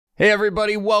Hey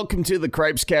everybody, welcome to the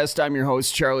Cripescast. I'm your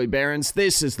host, Charlie Behrens.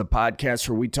 This is the podcast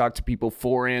where we talk to people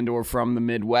for and or from the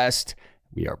Midwest.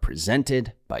 We are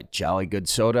presented by Jolly Good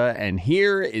Soda, and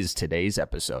here is today's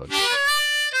episode.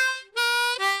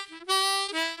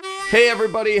 Hey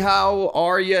everybody, how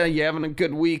are you? You having a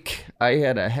good week? I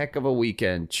had a heck of a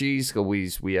weekend. Jeez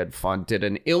Louise, we had fun. Did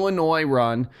an Illinois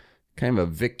run, kind of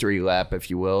a victory lap, if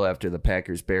you will, after the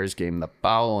Packers-Bears game the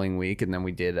following week, and then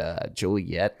we did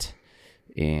Joliet.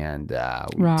 And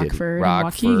we Rockford did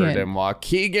Rockford and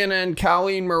Waukegan and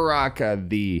Colleen Maraca,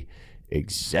 the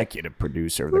executive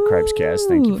producer of the Cripescast.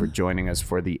 Thank you for joining us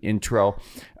for the intro.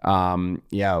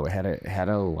 We had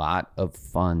a lot of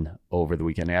fun over the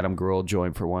weekend. Adam Grohl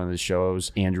joined for one of the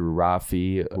shows. Andrew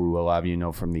Rafi, who a lot of you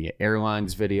know from the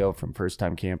airlines video from First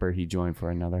Time Camper, he joined for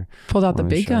another. Pulled out the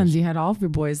big guns. You had all of your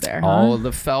boys there, huh? All of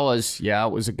the fellas. Yeah,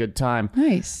 it was a good time.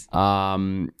 Nice.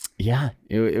 It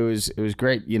was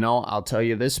great. You know, I'll tell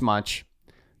you this much.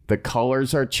 The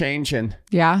colors are changing.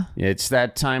 Yeah. It's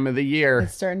that time of the year.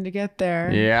 It's starting to get there.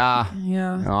 Yeah.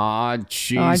 Yeah. Oh,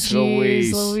 jeez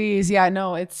Louise. Yeah,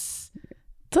 no, it's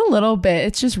a little bit.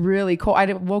 It's just really cold.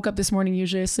 I woke up this morning.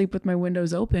 Usually I sleep with my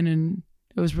windows open, and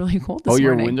it was really cold this morning. Oh,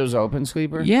 your windows open,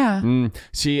 sleeper? Yeah.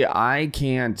 See, I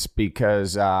can't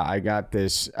because I got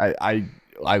this. I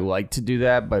like to do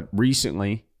that, but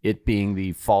recently, it being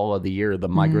the fall of the year, the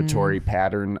migratory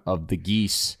pattern of the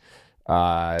geese,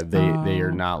 they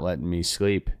are not letting me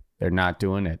sleep. They're not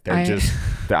doing it. They're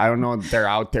I don't know. They're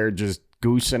out there just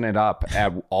goosing it up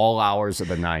at all hours of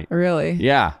the night. Really?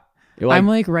 Yeah. I'm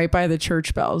like right by the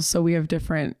church bells, so we have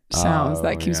different sounds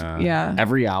that keeps. Yeah.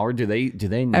 Every hour? Do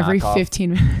they knock every off?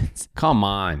 15 minutes? Come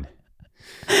on.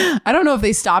 I don't know if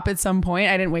they stop at some point.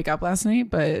 I didn't wake up last night,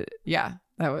 but yeah.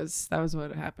 That was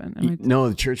what happened. No,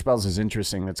 the church bells is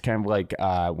interesting. That's kind of like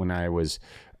when I was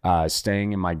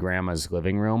staying in my grandma's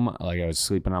living room. Like I was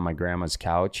sleeping on my grandma's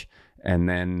couch, and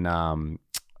then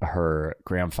her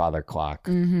grandfather clock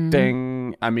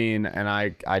ding. I mean, and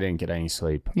I didn't get any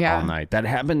sleep all night. That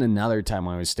happened another time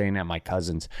when I was staying at my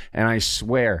cousin's, and I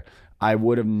swear I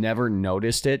would have never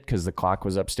noticed it because the clock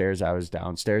was upstairs. I was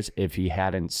downstairs. If he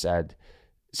hadn't said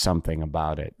something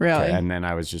about it. Really? And then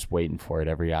I was just waiting for it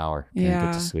every hour. Didn't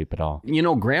get to sleep at all. You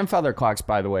know, grandfather clocks,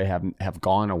 by the way, have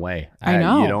gone away. I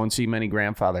know. You don't see many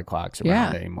grandfather clocks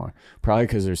around anymore. Probably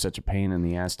because they're such a pain in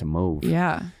the ass to move.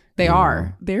 Yeah, they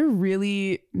are. They're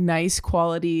really nice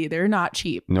quality. They're not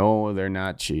cheap. No, they're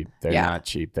not cheap. They're not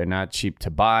cheap. They're not cheap to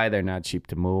buy. They're not cheap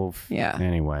to move. Yeah.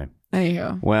 Anyway.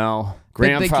 Anywho. Well,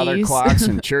 grandfather clocks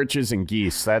and churches and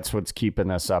geese. That's what's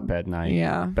keeping us up at night.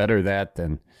 Yeah. Better that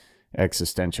than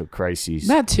existential crises.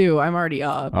 That too. I'm already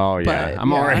up. Oh yeah,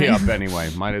 I'm already up anyway.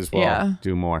 Might as well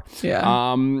do more.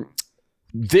 Yeah.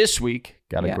 This week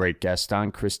got a great guest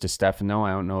on, Chris Distefano.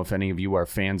 I don't know if any of you are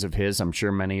fans of his. I'm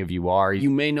sure many of you are. You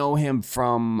may know him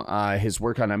from his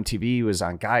work on MTV. He was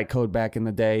on Guy Code back in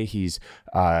the day. He's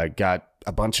got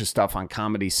a bunch of stuff on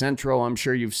Comedy Central, I'm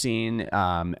sure you've seen.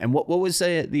 And what was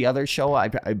the other show?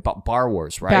 Bar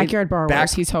Wars, right? Backyard Bar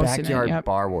Wars. He's hosting it. Backyard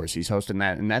Bar Wars. He's hosting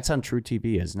that. And that's on True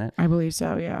TV, isn't it? I believe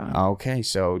so, yeah. Okay,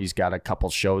 so he's got a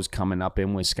couple shows coming up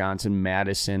in Wisconsin,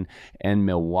 Madison, and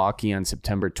Milwaukee on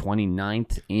September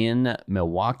 29th in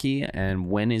Milwaukee. And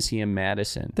when is he in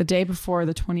Madison? The day before,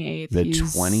 the 28th. The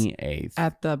 28th.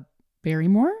 At the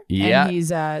Barrymore. Yeah. And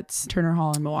he's at Turner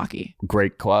Hall in Milwaukee.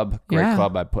 Great club.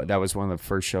 Club. That was one of the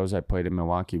first shows I played in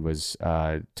Milwaukee was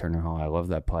Turner Hall. I love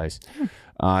that place.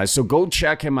 So go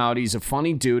check him out. He's a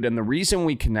funny dude. And the reason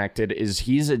we connected is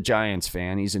he's a Giants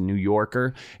fan. He's a New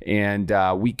Yorker. And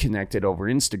we connected over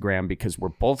Instagram because we're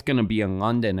both going to be in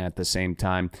London at the same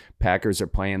time. Packers are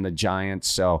playing the Giants.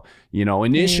 So, you know,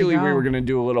 initially we were going to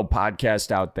do a little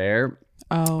podcast out there.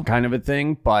 Kind of a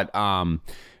thing.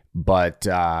 But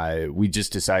we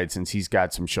just decided since he's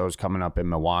got some shows coming up in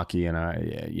Milwaukee, and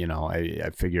I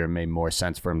figure it made more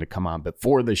sense for him to come on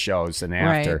before the shows than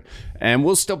after. Right. And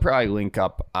we'll still probably link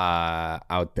up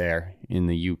out there in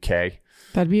the UK.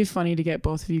 That'd be funny to get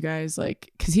both of you guys,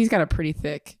 like, because he's got a pretty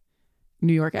thick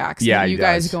New York accent. Yeah, you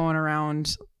guys going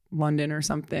around London or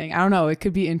something. I don't know. It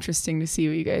could be interesting to see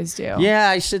what you guys do. Yeah,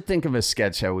 I should think of a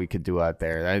sketch how we could do out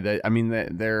there. I mean,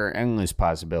 there are endless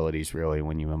possibilities, really,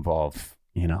 when you involve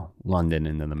London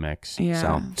into the mix.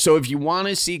 Yeah. So if you want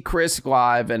to see Chris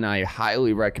live, and I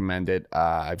highly recommend it,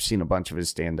 I've seen a bunch of his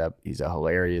stand-up. He's a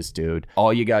hilarious dude.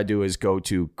 All you got to do is go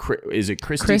to,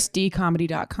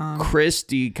 chrisdcomedy.com.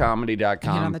 chrisdcomedy.com.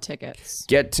 Get on the tickets.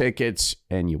 Get tickets,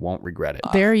 and you won't regret it.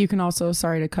 There you can also,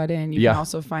 sorry to cut in, you can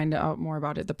also find out more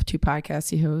about it. The two podcasts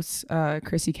he hosts,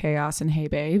 Chrissy Chaos and Hey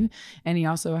Babe. And he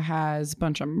also has a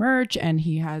bunch of merch, and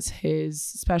he has his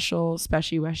special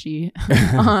Weshy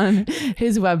on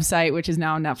his website, which is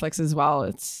now on Netflix as well.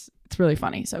 It's really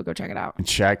funny. So go check it out.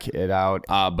 Check it out.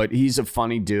 But he's a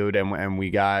funny dude. And we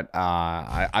got,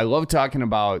 I love talking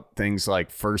about things like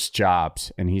first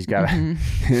jobs. And he's got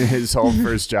his whole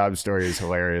first job story is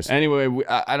hilarious. Anyway,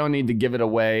 I don't need to give it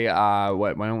away.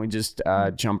 Why don't we just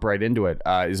jump right into it?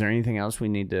 Is there anything else we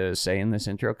need to say in this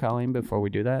intro, Colleen, before we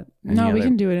do that? We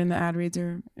can do it in the ad reads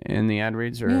or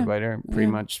later. Pretty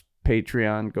much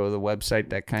Patreon, go to the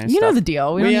website, that kind of stuff. You know the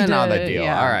deal. We know the deal.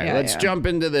 All right, let's jump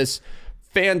into this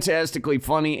fantastically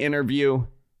funny interview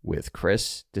with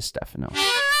Chris Distefano.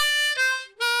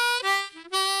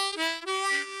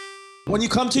 When you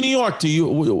come to New York, do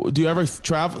you ever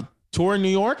tour in New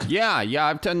York? Yeah,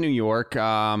 I've done New York.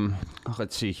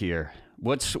 Let's see here.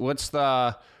 What's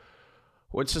the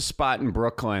spot in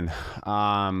Brooklyn?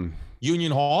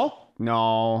 Union Hall?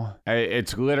 No,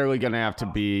 it's literally gonna have to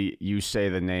be. You say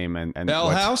the name and Bell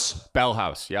House. Bell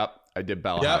House. Yep, I did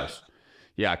Bell House.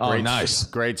 Yeah, great, nice.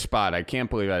 Great spot. I can't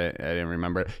believe I didn't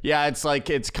remember it. Yeah,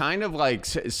 it's kind of like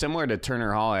similar to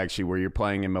Turner Hall, actually, where you're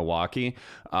playing in Milwaukee.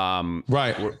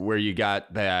 Right. Where you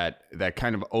got that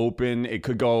kind of open, it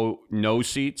could go no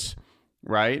seats,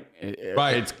 right?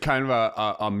 Right. It's kind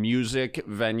of a music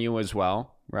venue as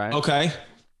well, right? Okay.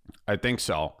 I think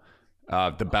so.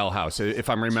 The Bell House, if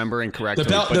I'm remembering correctly.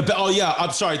 Oh yeah,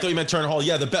 I'm sorry. I thought you meant Turner Hall.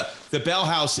 Yeah, the Bell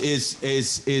House is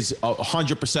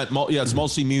 100%. Yeah, it's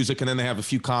mostly music, and then they have a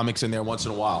few comics in there once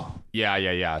in a while.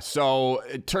 Yeah. So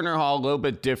Turner Hall, a little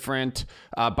bit different.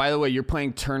 By the way, you're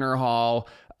playing Turner Hall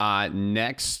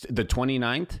next, the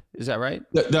 29th. Is that right?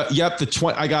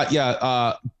 I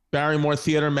got Barrymore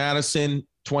Theater, Madison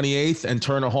 28th, and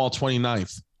Turner Hall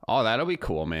 29th. Oh, that'll be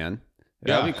cool, man.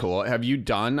 That'd be cool. Have you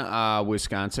done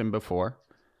Wisconsin before?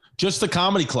 Just the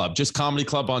comedy club,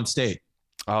 on state.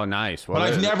 Oh, nice. Well, but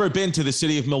I've never been to the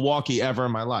city of Milwaukee ever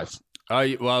in my life.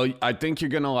 Well, I think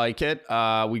you're going to like it.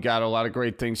 We got a lot of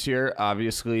great things here.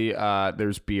 Obviously,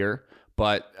 there's beer,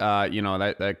 but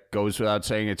that goes without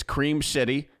saying. It's Cream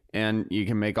City, and you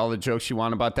can make all the jokes you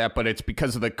want about that, but it's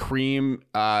because of the Cream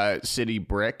City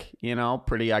brick,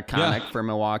 pretty iconic for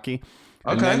Milwaukee.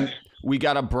 And then we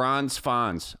got a bronze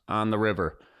Fonz on the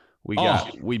river. We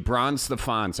bronzed the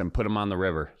Fonz and put them on the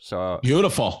river. So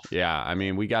beautiful. Yeah, I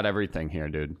mean, we got everything here,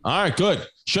 dude. All right, good.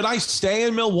 Should I stay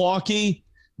in Milwaukee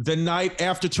the night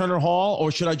after Turner Hall, or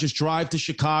should I just drive to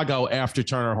Chicago after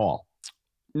Turner Hall?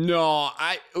 No,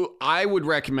 I would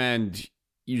recommend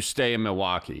you stay in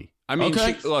Milwaukee. I mean,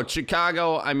 look,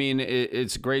 Chicago, I mean,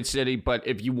 it's a great city, but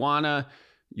if you want to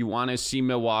see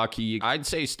Milwaukee, I'd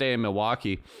say stay in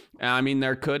Milwaukee. I mean,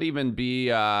 there could even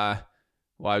be, I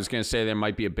was going to say there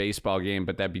might be a baseball game,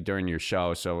 but that'd be during your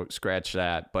show, so scratch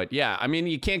that. But yeah, I mean,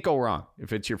 you can't go wrong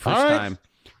if it's your first time.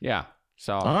 Yeah,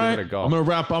 so give it a go. I'm gonna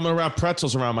wrap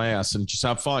pretzels around my ass and just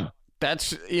have fun.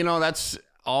 That's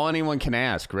all anyone can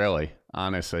ask, really,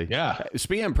 honestly. Yeah.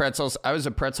 Speaking of pretzels, I was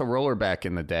a pretzel roller back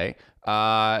in the day.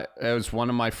 It was one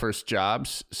of my first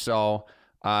jobs, so...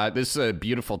 this is a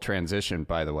beautiful transition,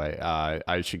 by the way.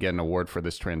 I should get an award for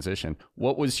this transition.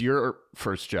 What was your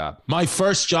first job? My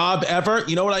first job ever?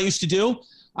 You know what I used to do?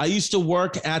 I used to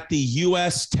work at the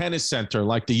U.S. Tennis Center,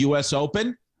 like the U.S.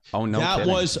 Open. Oh, no That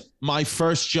kidding. was my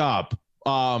first job.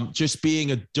 Just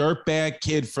being a dirtbag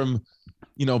kid from,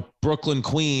 Brooklyn,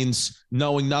 Queens,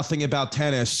 knowing nothing about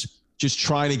tennis, just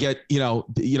trying to get,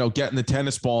 getting the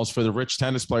tennis balls for the rich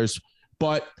tennis players.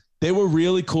 But they were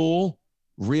really cool.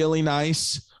 Really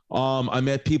nice. I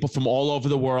met people from all over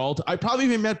the world. I probably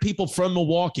even met people from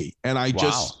Milwaukee, and I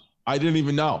didn't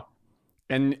even know.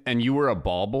 And you were a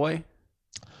ball boy?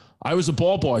 I was a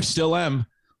ball boy, still am.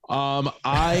 Yeah,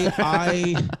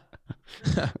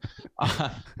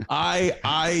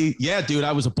 dude,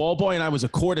 I was a ball boy and I was a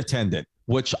court attendant,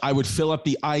 which I would fill up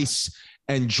the ice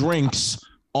and drinks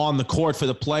on the court for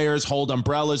the players, hold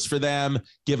umbrellas for them,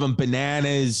 give them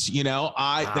bananas.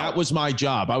 That was my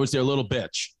job. I was their little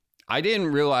bitch. I didn't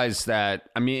realize that.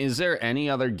 I mean, is there any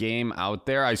other game out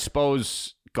there? I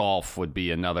suppose golf would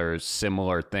be another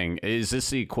similar thing. Is this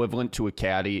the equivalent to a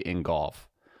caddy in golf?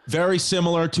 Very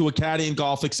similar to a caddy in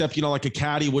golf, except, like a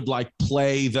caddy would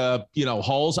play the,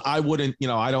 holes. I wouldn't,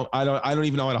 I don't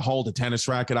even know how to hold a tennis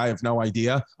racket. I have no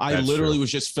idea. I literally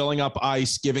was just filling up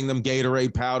ice, giving them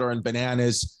Gatorade powder and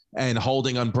bananas and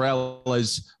holding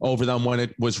umbrellas over them when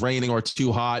it was raining or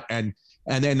too hot. And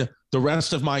then the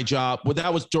rest of my job,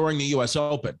 that was during the US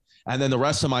Open. And then the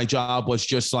rest of my job was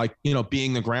just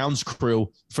being the grounds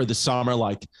crew for the summer,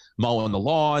 mowing the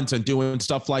lawns and doing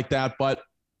stuff like that. But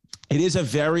it is a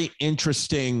very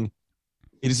interesting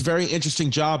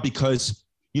job because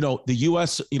the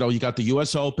US, you got the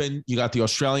US Open, you got the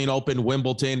Australian Open,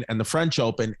 Wimbledon, and the French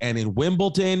Open. And in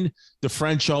Wimbledon, the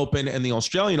French Open, and the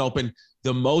Australian Open,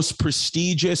 the most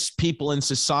prestigious people in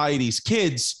society's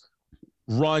kids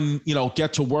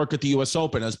get to work at the US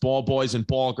Open as ball boys and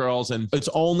ball girls. And it's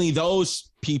only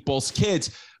those people's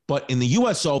kids. But in the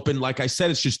US Open, like I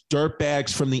said, it's just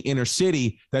dirtbags from the inner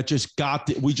city that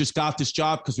we just got this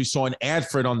job because we saw an ad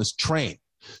for it on this train.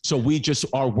 So we just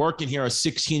are working here as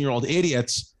 16-year-old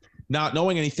idiots, not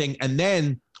knowing anything. And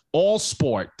then All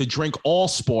Sport, the drink All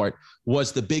Sport,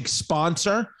 was the big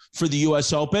sponsor for the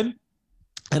US Open.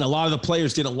 And a lot of the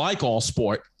players didn't like All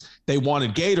Sport. They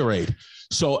wanted Gatorade.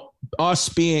 So us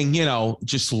being,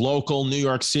 just local New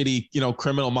York City,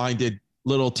 criminal-minded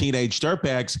little teenage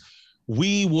dirtbags,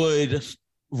 we would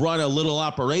run a little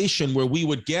operation where we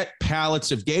would get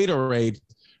pallets of Gatorade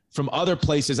from other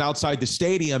places outside the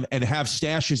stadium and have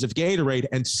stashes of Gatorade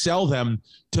and sell them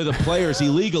to the players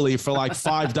illegally for like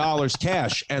 $5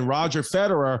 cash. And Roger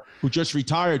Federer, who just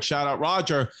retired, shout out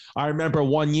Roger, I remember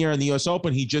one year in the US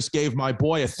Open, he just gave my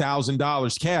boy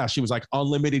 $1,000 cash. He was like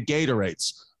unlimited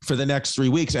Gatorades for the next 3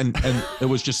 weeks. And it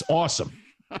was just awesome.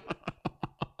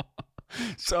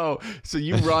 So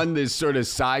you run this sort of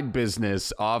side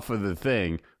business off of the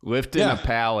thing, lifting a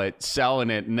pallet, selling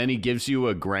it, and then he gives you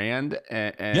 $1,000.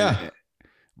 And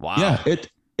wow. Yeah,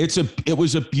 it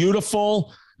was a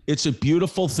beautiful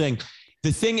thing.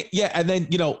 The thing, and then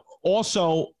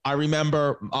also I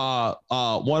remember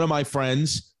one of my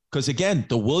friends, because again,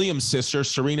 the Williams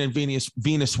sisters, Serena and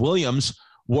Venus Williams,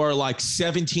 were like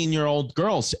 17-year-old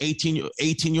girls,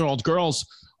 18-year-old girls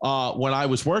when I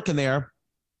was working there.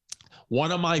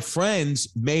 One of my friends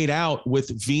made out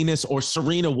with Venus or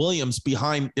Serena Williams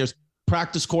behind there's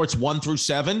practice courts 1 through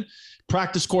 7.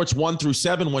 Practice courts 1 through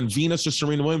 7, when Venus or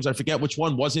Serena Williams, I forget which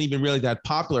one, wasn't even really that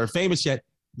popular or famous yet,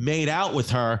 made out with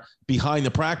her behind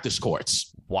the practice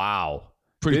courts. Wow.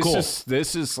 Pretty cool.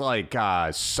 This is like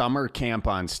summer camp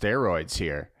on steroids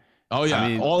here. Oh, yeah. I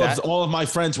mean, all of my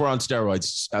friends were on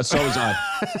steroids. So was I.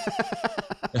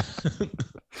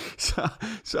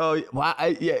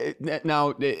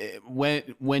 Now,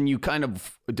 when you kind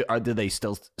of do they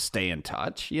still stay in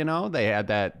touch? They had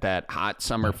that hot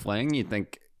summer fling. You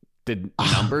think, did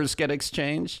numbers get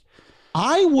exchanged?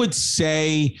 I would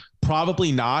say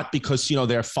probably not, because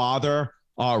their father,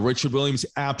 Richard Williams,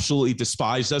 absolutely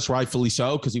despised us, rightfully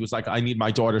so, because he was like, I need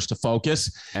my daughters to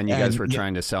focus. And you guys were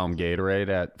trying to sell him Gatorade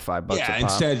at $5 a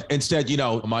pop?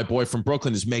 Instead, my boy from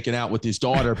Brooklyn is making out with his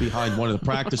daughter behind one of the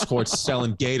practice courts,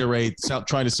 selling Gatorade,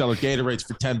 trying to sell her Gatorades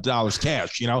for $10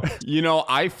 cash,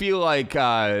 I feel like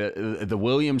the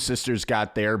Williams sisters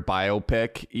got their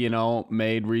biopic,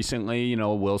 made recently.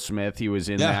 Will Smith, he was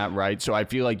in that, right? So I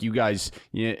feel like you guys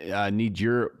need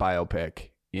your biopic,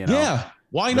 Yeah.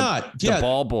 Why not? The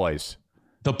ball boys.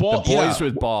 The boys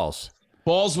with balls.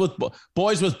 Boys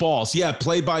with balls. Yeah,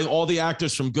 played by all the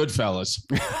actors from Goodfellas.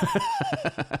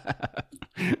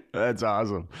 That's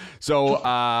awesome. So,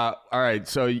 all right.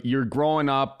 So you're growing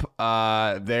up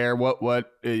there. What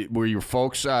were your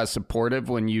folks supportive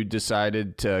when you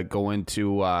decided to go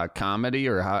into comedy,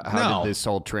 or how did this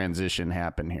whole transition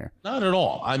happen here? Not at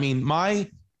all. I mean, my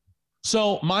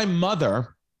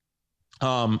mother,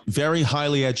 very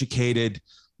highly educated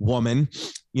woman.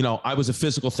 I was a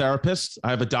physical therapist.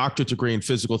 I have a doctorate degree in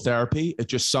physical therapy. It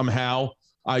just somehow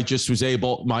I just was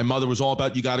able. My mother was all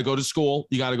about, you got to go to school.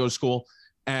 You got to go to school.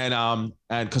 And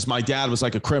because my dad was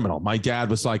like a criminal. My dad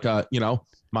was like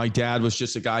my dad was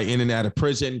just a guy in and out of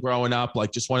prison growing up,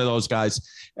 like just one of those guys.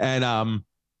 And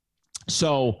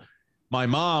so my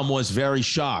mom was very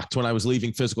shocked when I was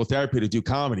leaving physical therapy to do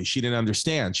comedy. She didn't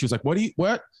understand. She was like,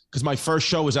 what? Because my first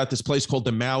show was at this place called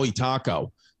the Maui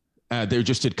Taco. They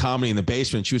just did comedy in the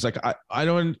basement. She was like, I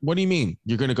don't, what do you mean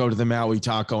you're going to go to the Maui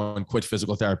Taco and quit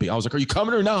physical therapy? I was like, are you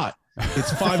coming or not?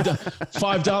 It's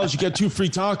 $5. You get 2 free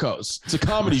tacos. It's a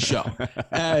comedy show.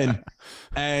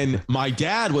 And my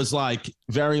dad was like,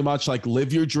 very much like,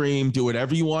 live your dream, do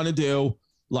whatever you want to do.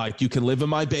 Like, you can live in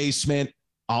my basement.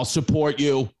 I'll support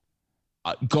you.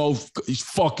 Go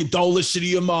fucking, don't listen to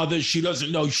your mother. She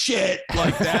doesn't know shit,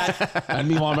 like that. And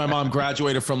meanwhile, my mom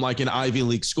graduated from like an Ivy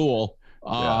League school.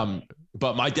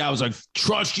 But my dad was like,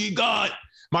 trust your gut.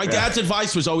 My dad's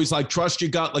advice was always like, trust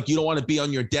your gut. Like, you don't want to be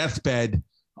on your deathbed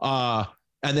and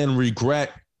then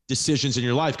regret decisions in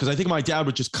your life. Because I think my dad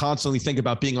would just constantly think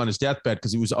about being on his deathbed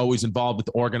because he was always involved with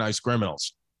organized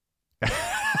criminals.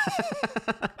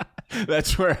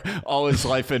 That's where all his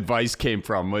life advice came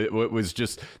from. It was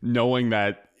just knowing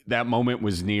that moment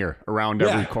was near, around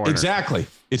every corner. Exactly.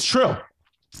 It's true.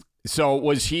 So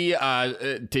was he,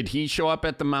 did he show up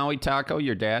at the Maui Taco,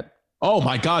 your dad? Oh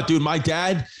my God, dude. My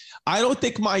dad, I don't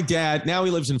think my dad, now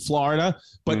he lives in Florida,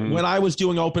 but when I was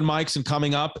doing open mics and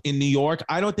coming up in New York,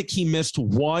 I don't think he missed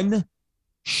one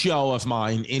show of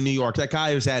mine in New York. That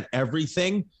guy was at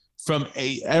everything from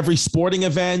every sporting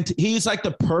event. He's like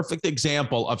the perfect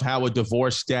example of how a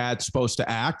divorced dad's supposed to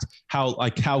act.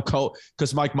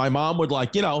 Because like my mom would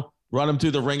like, you know, run him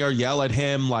through the ringer, yell at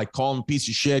him, like call him a piece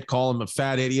of shit, call him a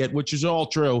fat idiot, which is all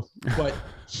true. But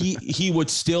he would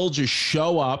still just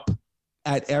show up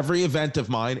at every event of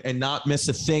mine and not miss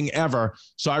a thing ever.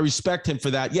 So I respect him for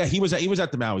that. Yeah, he was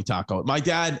at the Maui Taco. My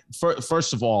dad,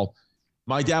 first of all,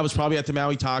 my dad was probably at the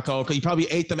Maui Taco. He probably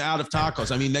ate them out of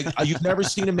tacos. I mean, you've never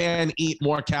seen a man eat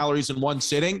more calories in one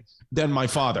sitting than my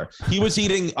father. He was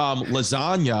eating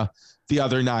lasagna the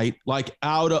other night, like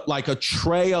out of like a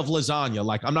tray of lasagna.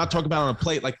 Like I'm not talking about on a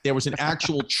plate. Like there was an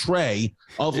actual tray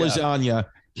of lasagna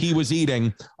he was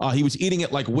eating. He was eating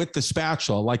it like with the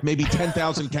spatula, like maybe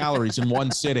 10,000 calories in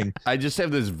one sitting. I just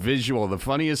have this visual. The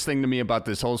funniest thing to me about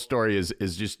this whole story is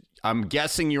just, I'm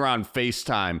guessing you're on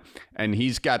FaceTime and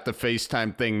he's got the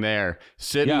FaceTime thing there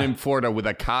sitting in Florida with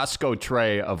a Costco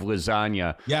tray of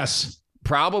lasagna. Yes.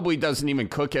 Probably doesn't even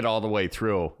cook it all the way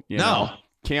through. You know?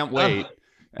 Can't wait.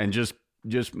 And just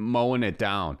mowing it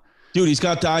down. Dude, he's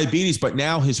got diabetes, but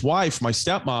now his wife, my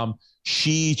stepmom,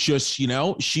 she just, you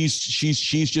know, she's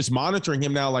just monitoring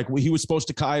him now. Like he was supposed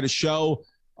to come at a show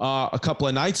a couple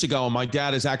of nights ago, and my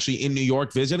dad is actually in New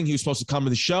York visiting. He was supposed to come to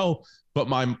the show, but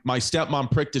my stepmom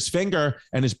pricked his finger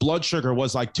and his blood sugar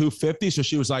was like 250. So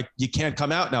she was like, you can't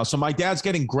come out now. So my dad's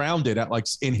getting grounded at like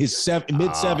in his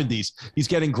mid 70s. He's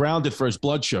getting grounded for his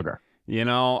blood sugar. You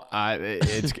know,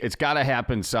 it's got to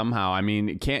happen somehow. I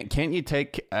mean, can't you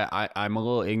take? I'm a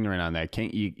little ignorant on that.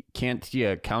 Can't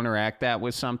you counteract that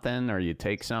with something, or you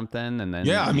take something and then?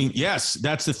 Yeah, I mean, yes,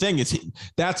 that's the thing.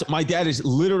 That's my dad is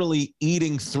literally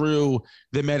eating through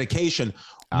the medication.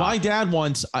 My dad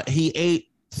once he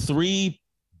ate 3,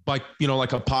 like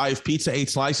a pie of pizza, 8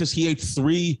 slices. He ate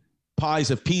 3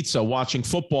 pies of pizza watching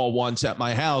football once at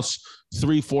my house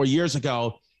 3-4 years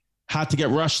ago. Had to get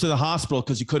rushed to the hospital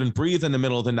because he couldn't breathe in the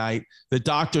middle of the night. The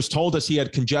doctors told us he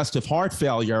had congestive heart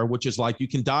failure, which is like you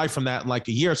can die from that in like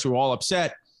a year. So we're all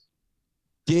upset.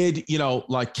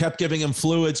 Kept giving him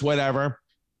fluids, whatever.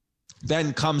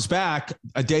 Then comes back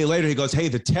a day later. He goes, hey,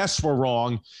 the tests were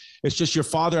wrong. It's just your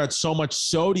father had so much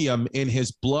sodium in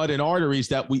his blood and arteries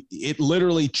that it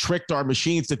literally tricked our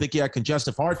machines to think he had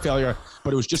congestive heart failure,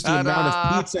 but it was just the amount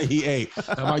of pizza he ate.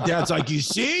 And my dad's like, you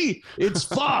see, it's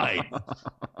fine.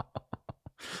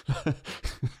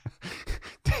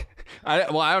 I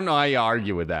don't know how you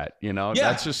argue with that. You know,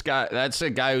 that's a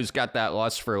guy who's got that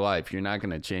lust for life. You're not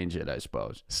going to change it, I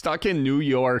suppose. Stuck in New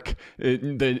York,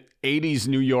 the 80s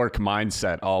New York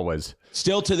mindset always.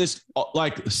 Still to this,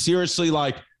 like seriously,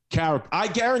 like character. I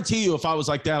guarantee you, if I was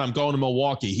like that, I'm going to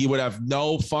Milwaukee. He would have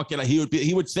no fucking.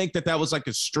 He would think that was like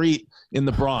a street in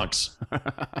the Bronx.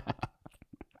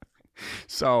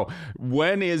 So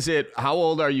when is it? How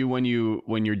old are you when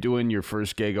you're doing your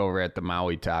first gig over at the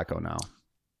Maui Taco now?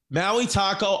 Maui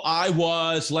Taco, I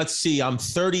was, let's see, I'm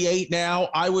 38 now.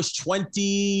 I was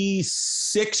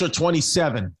 26 or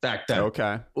 27 back then.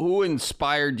 Okay. Who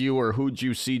inspired you, or who'd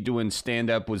you see doing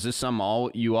stand-up? Was this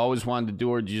something you always wanted to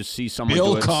do, or did you see someone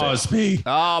do it? Bill Cosby.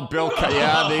 Oh,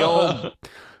 yeah,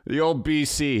 the old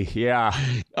BC. Yeah.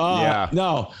 Yeah.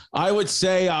 No, I would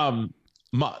say,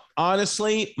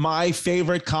 honestly, my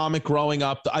favorite comic growing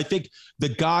up, I think the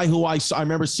guy who I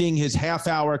remember seeing his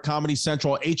half-hour Comedy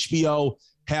Central HBO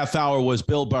half-hour was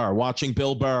Bill Burr. Watching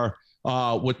Bill Burr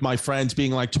with my friends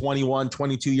being like 21,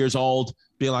 22 years old,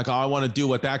 being like, oh, I want to do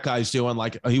what that guy's doing.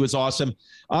 Like, he was awesome.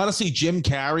 Honestly, Jim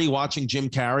Carrey, watching Jim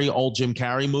Carrey, old Jim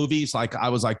Carrey movies, like I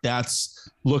was like,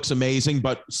 looks amazing.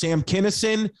 But Sam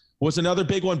Kinison was another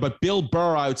big one. But Bill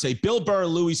Burr, I would say Bill Burr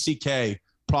and Louis C.K.,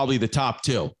 probably the top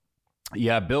 2.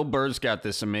 Yeah, Bill Burr's got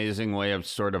this amazing way of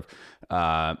sort of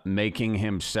making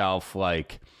himself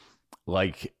like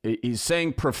he's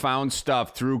saying profound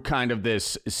stuff through kind of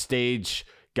this stage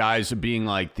guise of being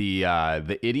like the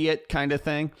idiot kind of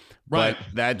thing. Right.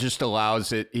 But that just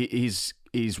allows it. He's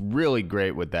really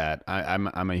great with that.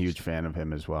 I'm a huge fan of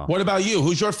him as well. What about you?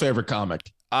 Who's your favorite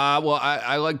comic? Well,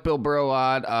 I like Bill Burr a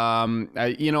lot.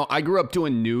 I grew up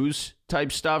doing news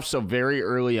type stuff. So very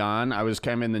early on, I was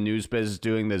kind of in the news business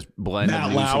doing this blend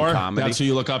of news and comedy. That's who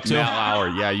you look up to? Matt Lauer.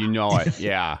 Yeah, you know it.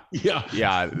 Yeah. Yeah.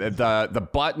 Yeah. The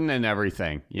button and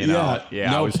everything, you know?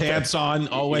 Yeah. No pants on,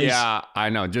 always. Yeah, I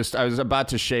know. I was about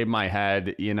to shave my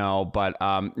head, but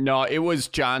no, it was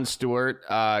Jon Stewart,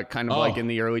 kind of like in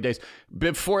the early days.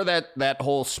 Before that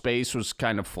whole space was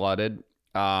kind of flooded.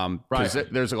 Right.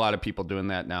 There's a lot of people doing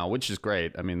that now, which is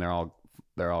great. I mean, they're all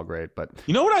they're all great. But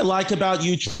you know what I like about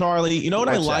you, Charlie? You know what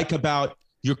I like about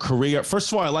your career?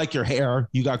 First of all, I like your hair.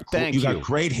 You got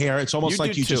great hair. It's almost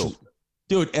like you just,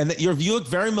 dude. And you look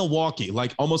very Milwaukee,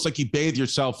 like almost like you bathe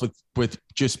yourself with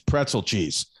just pretzel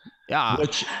cheese. Yeah,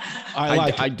 which I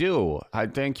like. I do. I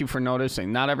thank you for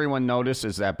noticing. Not everyone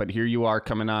notices that, but here you are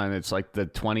coming on. It's like the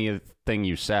 20th thing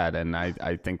you said, and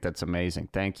I think that's amazing.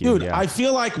 Thank you, dude. Yeah. I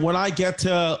feel like when I get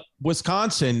to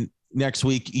Wisconsin next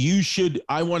week,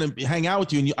 I want to hang out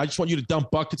with you, and I just want you to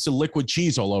dump buckets of liquid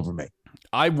cheese all over me.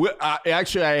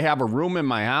 Actually, I have a room in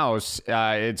my house.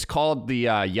 It's called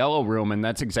the Yellow Room, and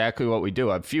that's exactly what we do.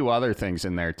 A few other things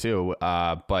in there too.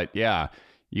 But yeah,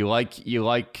 you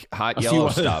like hot yellow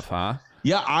stuff, huh?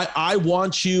 Yeah, I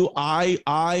want you. I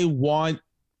want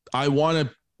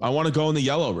to go in the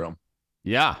Yellow Room.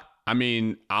 Yeah, I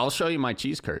mean, I'll show you my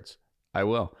cheese curds. I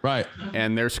will. Right.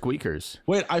 And they're squeakers.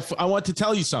 Wait, I want to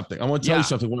tell you something. I want to tell you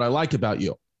something. What I like about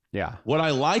you. Yeah. What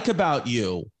I like about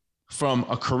you from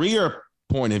a career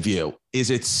point of view is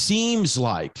it seems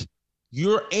like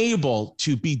you're able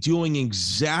to be doing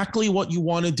exactly what you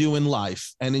want to do in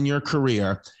life and in your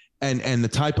career and the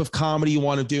type of comedy you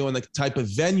want to do and the type of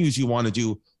venues you want to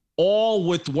do, all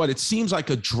with what it seems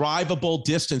like a drivable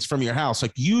distance from your house.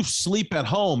 Like you sleep at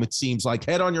home, it seems like,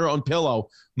 head on your own pillow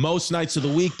most nights of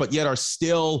the week, but yet are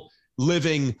still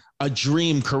living a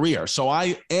dream career. So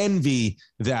I envy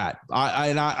that.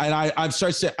 I'm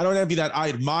sorry to say, I don't envy that. I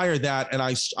admire that. And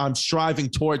I'm striving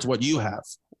towards what you have.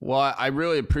 Well, I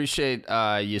really appreciate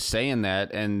you saying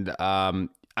that. And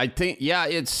I think,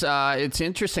 it's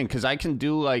interesting because I can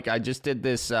do I just did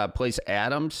this place,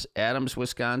 Adams,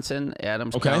 Wisconsin,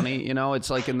 Adams County. You know, it's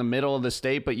like in the middle of the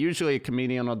state, but usually a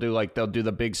comedian will do they'll do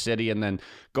the big city and then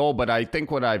go. But I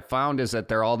think what I found is that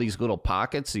there are all these little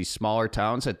pockets, these smaller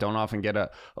towns that don't often get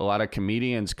a lot of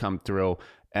comedians come through.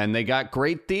 And they got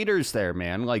great theaters there,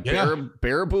 man.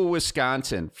 Baraboo,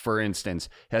 Wisconsin, for instance,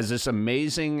 has this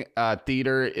amazing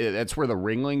theater. That's where the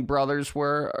Ringling Brothers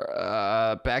were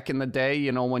back in the day,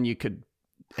 you know, when you could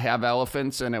have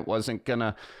elephants and it wasn't going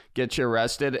to get you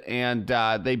arrested. And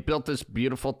they built this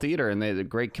beautiful theater and they had a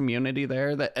great community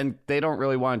there. And they don't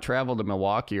really want to travel to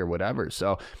Milwaukee or whatever.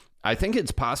 So I think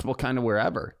it's possible kind of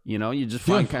wherever, you know, you just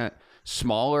find kind of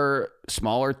smaller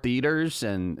theaters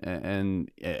and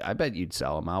I bet you'd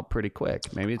sell them out pretty quick.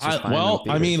 Maybe it's just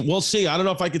I mean, we'll see. I don't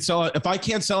know if I could sell it. If I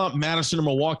can't sell out Madison or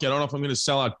Milwaukee, I don't know if I'm going to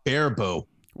sell out Baraboo.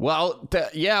 Well,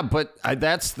 but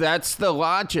that's the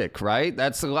logic, right?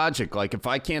 That's the logic. Like if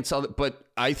I can't sell it, but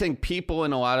I think people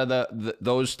in a lot of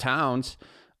those towns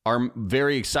are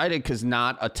very excited because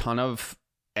not a ton of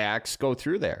acts go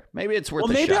through there. Maybe it's worth.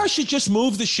 Well, maybe I should just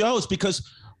move the shows because,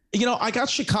 you know, I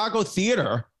got Chicago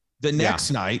theater the next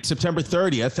night, September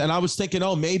 30th. And I was thinking,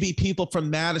 maybe people from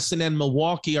Madison and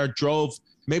Milwaukee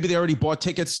maybe they already bought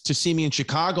tickets to see me in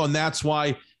Chicago. And that's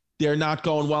why they're not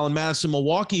going well in Madison,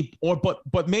 Milwaukee.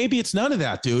 But maybe it's none of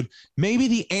that, dude. Maybe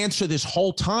the answer this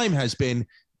whole time has been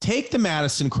take the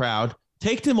Madison crowd,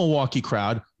 take the Milwaukee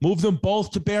crowd, move them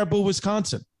both to Baraboo,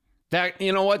 Wisconsin. That,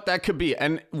 you know what, that could be.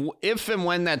 And if and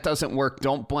when that doesn't work,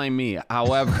 don't blame me.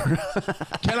 However,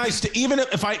 can I even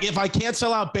if I can't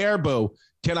sell out Baraboo,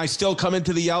 can I still come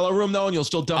into the Yellow Room though, and you'll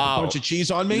still dump a bunch of cheese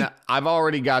on me? No, I've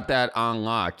already got that on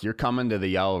lock. You're coming to the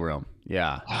Yellow Room.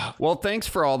 Yeah. Well, thanks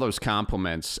for all those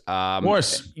compliments. Of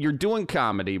course. You're doing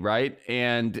comedy, right?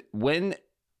 And when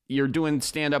you're doing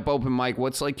stand-up open mic,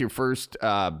 what's like your first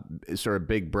sort of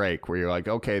big break where you're like,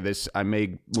 okay, I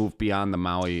may move beyond the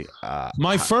Maui?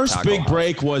 My first big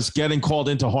break was getting called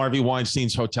into Harvey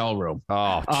Weinstein's hotel room.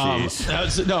 Oh,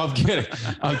 jeez. No, I'm kidding.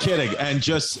 I'm kidding. And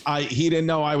he didn't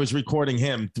know I was recording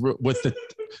him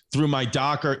through my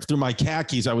Docker, through my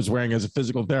khakis I was wearing as a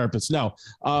physical therapist. No,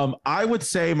 I would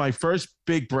say my first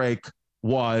big break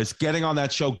was getting on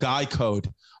that show Guy Code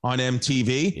on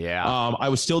MTV. Yeah. I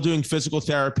was still doing physical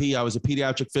therapy. I was a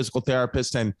pediatric physical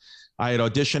therapist and I had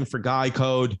auditioned for Guy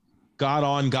Code, got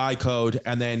on Guy Code.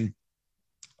 And then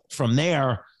from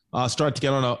there, started to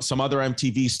get on some other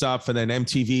MTV stuff. And then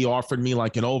MTV offered me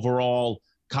like an overall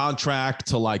contract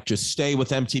to like just stay with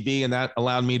MTV. And that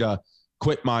allowed me to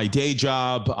quit my day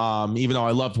job. Even though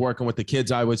I loved working with the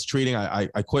kids I was treating, I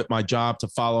quit my job to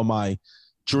follow my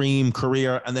dream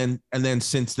career. And then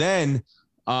since then,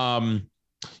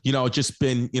 just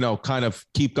been, kind of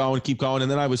keep going.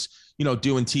 And then I was,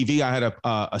 doing TV. I had a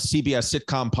CBS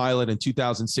sitcom pilot in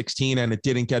 2016 and it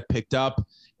didn't get picked up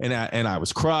and I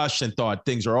was crushed and thought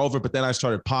things are over. But then I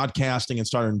started podcasting and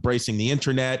started embracing the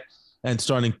internet and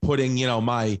starting putting,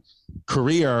 my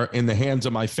career in the hands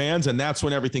of my fans. And that's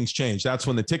when everything's changed. That's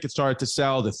when the tickets started to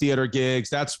sell, the theater gigs.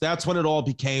 That's when it all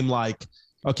became like,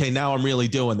 okay, now I'm really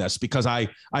doing this because I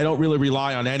don't really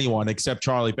rely on anyone except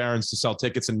Charlie Barron's to sell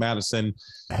tickets in Madison,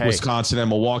 Wisconsin, and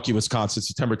Milwaukee, Wisconsin,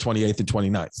 September 28th and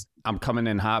 29th. I'm coming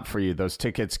in hot for you. Those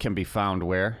tickets can be found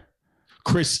where?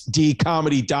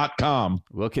 ChrisDComedy.com.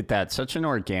 Look at that. Such an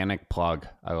organic plug.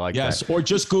 I like that. Yes, or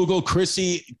just Google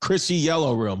Chrissy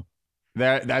Yellow Room.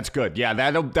 That's good. Yeah,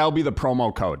 that'll be the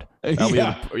promo code.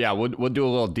 We'll do a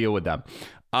little deal with them.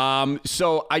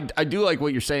 So I do like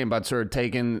what you're saying about sort of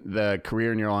taking the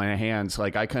career in your own hands.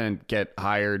 Like, I couldn't get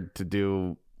hired to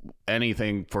do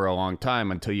anything for a long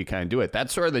time until you kind of do it.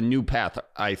 That's sort of the new path,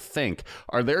 I think.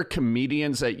 Are there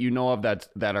comedians that you know of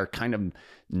that are kind of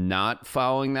not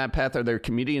following that path? Are there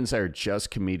comedians that are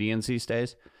just comedians these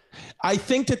days? I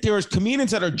think that there's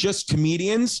comedians that are just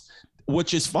comedians,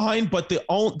 which is fine. But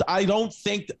I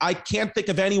can't think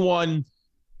of anyone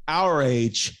our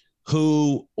age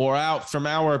who, or out from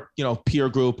our, peer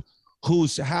group, who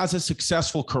has a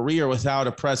successful career without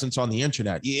a presence on the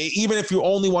internet. Even if you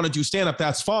only want to do stand-up,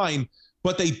 that's fine.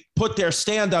 But they put their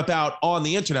stand-up out on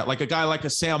the internet. Like a guy like a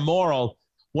Sam Morrill,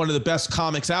 one of the best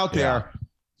comics out there,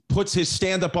 puts his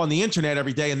stand-up on the internet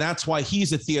every day. And that's why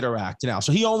he's a theater act now.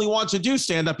 So he only wants to do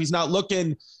stand-up. He's not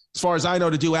looking, as far as I know,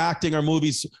 to do acting or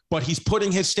movies, but he's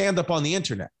putting his stand-up on the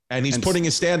internet and he's putting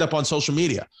his stand-up on social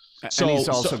media. So, and he's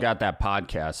also got that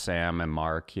podcast, Sam and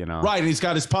Mark, Right. And he's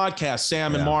got his podcast,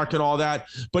 Sam and Mark and all that.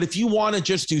 But if you want to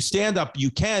just do stand-up,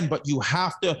 you can, but you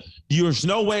have to, there's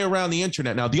no way around the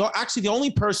internet. Now, the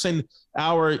only person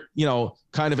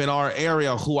kind of in our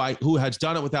area who has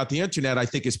done it without the internet, I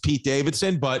think, is Pete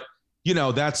Davidson. But,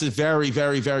 that's a very,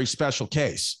 very, very special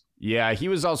case. Yeah, he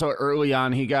was also early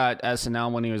on. He got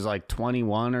SNL when he was like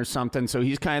 21 or something. So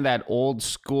he's kind of that old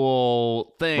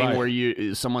school thing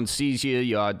where someone sees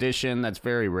you audition. That's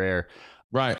very rare.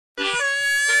 Right.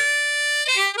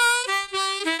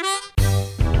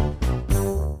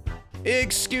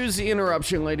 Excuse the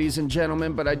interruption, ladies and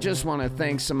gentlemen, but I just want to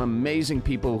thank some amazing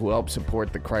people who help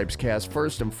support the Cripes Cast.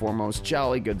 First and foremost,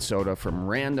 Jolly Good Soda from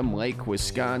Random Lake,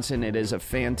 Wisconsin. It is a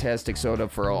fantastic soda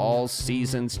for all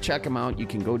seasons. Check them out. You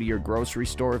can go to your grocery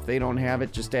store. If they don't have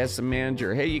it, just ask the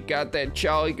manager, hey, you got that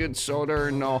Jolly Good Soda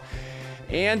or no?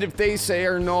 And if they say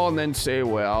or no, and then say,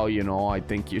 well, I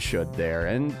think you should there.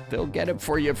 And they'll get it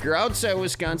for you. If you're outside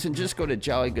Wisconsin, just go to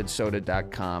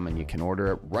jollygoodsoda.com and you can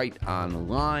order it right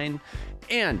online.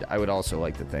 And I would also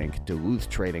like to thank Duluth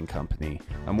Trading Company.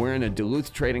 I'm wearing a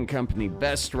Duluth Trading Company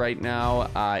vest right now.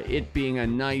 It being a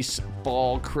nice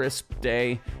fall crisp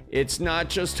day. It's not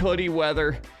just hoodie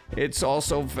weather. It's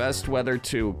also vest weather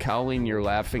too. Colleen, you're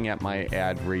laughing at my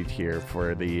ad read here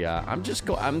for the.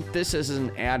 This is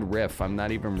an ad riff. I'm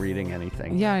not even reading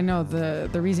anything. Yeah, I know. The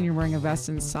reason you're wearing a vest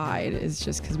inside is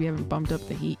just because we haven't bumped up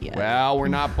the heat yet. Well, we're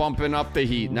not bumping up the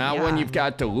heat. Not when you've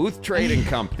got Duluth Trading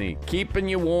Company keeping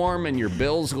you warm and your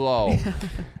bills low.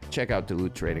 Check out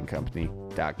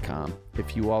DuluthTradingCompany.com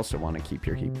if you also want to keep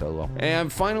your heat bill low. And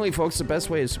finally, folks, the best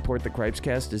way to support the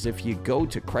Cripescast is if you go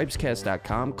to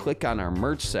Cripescast.com, click on our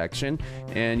merch section,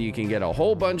 and you can get a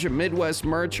whole bunch of Midwest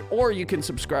merch, or you can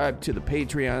subscribe to the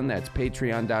Patreon. That's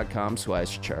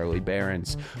patreon.com/Charlie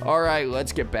Barons. All right,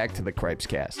 let's get back to the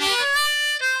Cripescast.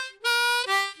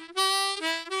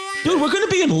 Dude, we're going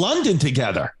to be in London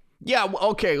together. Yeah,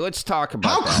 okay, let's talk about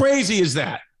How crazy is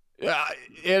that?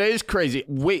 It is crazy.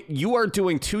 Wait, you are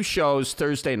doing 2 shows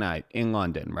Thursday night in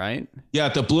London, right? Yeah,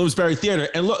 at the Bloomsbury Theater.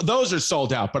 And look, those are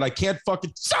sold out, but I can't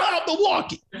fucking sell out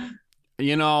Milwaukee.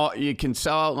 You can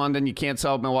sell out London. You can't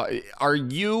sell out Milwaukee. Are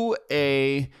you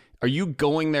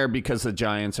going there because the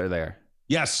Giants are there?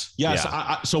 Yes.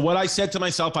 Yeah. So what I said to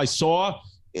myself, I saw,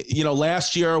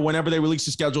 last year, whenever they released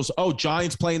the schedules,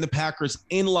 Giants playing the Packers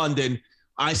in London.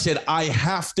 I said, I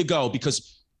have to go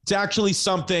because it's actually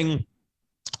something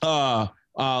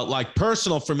like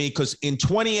personal for me, because in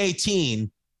 2018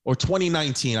 or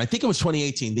 2019, I think it was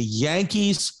 2018, the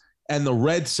Yankees and the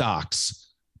Red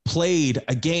Sox played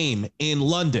a game in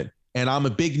London, and I'm a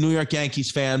big New York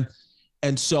Yankees fan.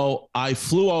 And so I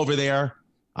flew over there.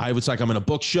 I was like, I'm going to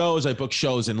book shows. I booked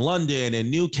shows in London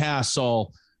and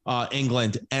Newcastle,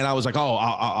 England. And I was like,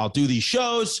 I'll do these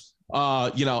shows,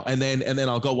 and then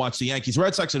I'll go watch the Yankees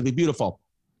Red Sox. It'll be beautiful.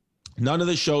 None of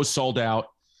the shows sold out.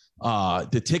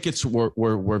 The tickets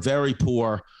were very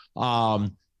poor.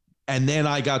 And then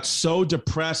I got so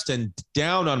depressed and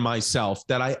down on myself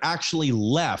that I actually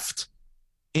left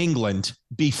England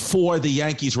before the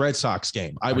Yankees Red Sox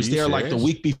game. I was there like the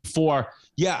week before.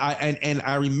 Yeah.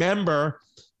 I remember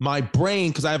my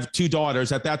brain, because I have 2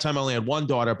 daughters. At that time, I only had 1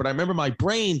 daughter, but I remember my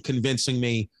brain convincing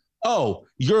me, oh,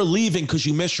 you're leaving because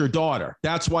you miss your daughter.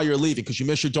 That's why you're leaving, because you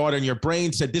miss your daughter. And your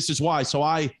brain said, this is why. So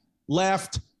I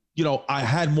left. I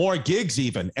had more gigs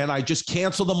even, and I just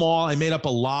canceled them all. I made up a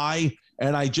lie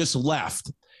and I just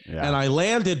left. Yeah. And I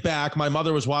landed back. My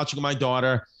mother was watching my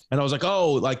daughter, and I was like,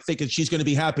 oh, like thinking she's going to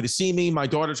be happy to see me. My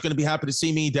daughter's going to be happy to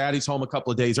see me. Daddy's home a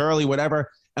couple of days early, whatever.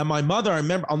 And my mother, I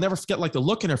remember, I'll never forget like the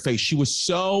look in her face. She was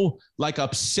so like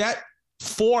upset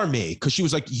for me because she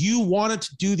was like, you wanted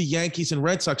to do the Yankees and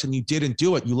Red Sox and you didn't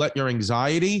do it. You let your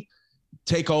anxiety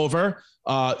take over.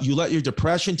 You let your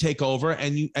depression take over,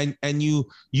 and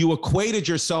you equated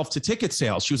yourself to ticket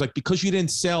sales. She was like, because you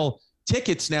didn't sell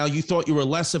tickets now, you thought you were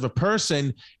less of a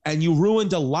person, and you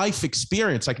ruined a life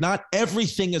experience. Like, not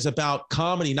everything is about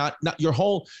comedy, not your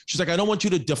whole. She's like, I don't want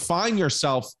you to define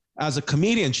yourself as a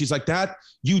comedian. She's like, that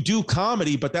you do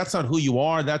comedy, but that's not who you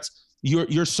are. That's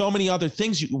you're so many other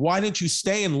things. Why didn't you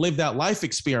stay and live that life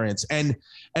experience? And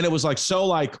it was like so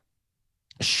like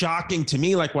shocking to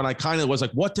me. Like when I kind of was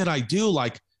like, what did I do?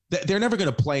 Like they're never going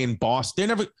to play in Boston.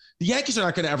 The Yankees are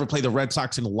not going to ever play the Red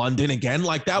Sox in London again.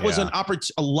 Like that was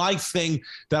a life thing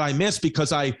that I missed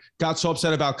because I got so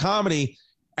upset about comedy.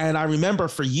 And I remember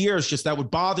for years, just that would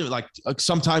bother me. Like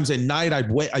sometimes at night,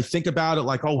 I think about it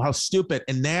like, oh, how stupid.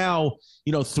 And now,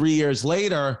 3 years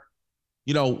later,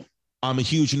 I'm a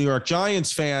huge New York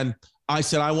Giants fan. I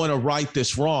said, I want to right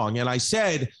this wrong. And I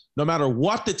said, no matter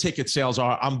what the ticket sales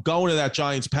are, I'm going to that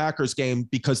Giants-Packers game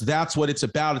because that's what it's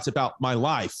about. It's about my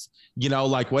life,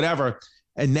 like whatever.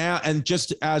 And now, and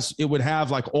just as it would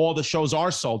have, like all the shows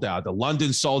are sold out. The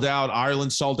London sold out,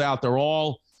 Ireland sold out. They're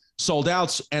all sold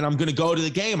out. And I'm going to go to the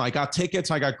game. I got tickets.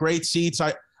 I got great seats.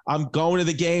 I'm going to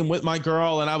the game with my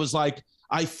girl. And I was like,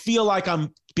 I feel like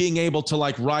I'm being able to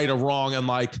like right a wrong and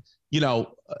like,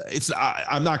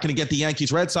 I'm not going to get the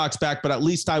Yankees Red Sox back, but at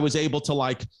least I was able to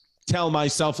like tell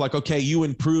myself like, okay, you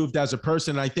improved as a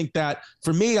person. And I think that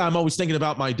for me, I'm always thinking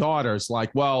about my daughters,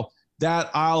 like, well, that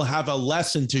I'll have a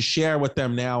lesson to share with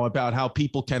them now about how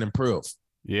people can improve.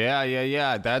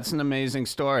 Yeah. That's an amazing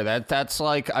story. That's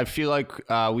like, I feel like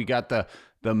we got the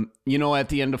at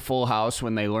the end of Full House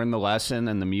when they learn the lesson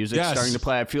and the music's starting to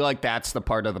play. I feel like that's the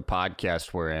part of the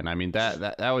podcast we're in. I mean,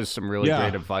 that was some really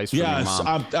great advice from your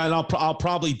mom. And I'll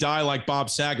probably die like Bob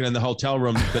Saget in the hotel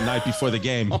room the night before the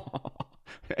game.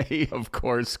 He, of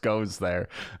course, goes there.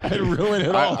 I ruined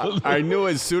it all. I knew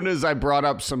as soon as I brought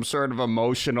up some sort of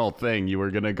emotional thing, you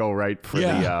were going to go right for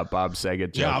the Bob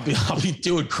Saget joke. Yeah, I'll be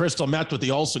doing crystal meth with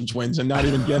the Olsen twins and not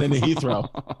even get into Heathrow.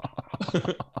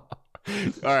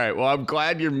 All right. Well, I'm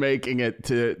glad you're making it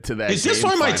to that. Is this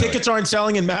why my tickets aren't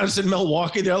selling in Madison,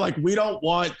 Milwaukee? They're like, we don't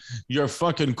want your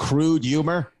fucking crude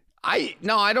humor. I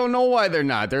don't know why they're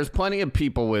not. There's plenty of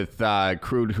people with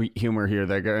crude humor here.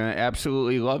 They're going to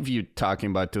absolutely love you talking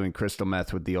about doing crystal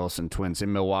meth with the Olsen twins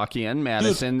in Milwaukee and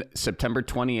Madison, September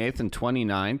 28th and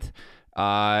 29th.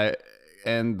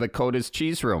 And the code is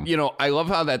Cheese Room. I love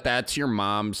how that's your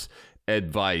mom's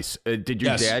advice. Did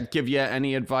your dad give you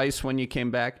any advice when you came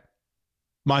back?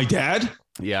 My dad?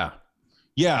 Yeah.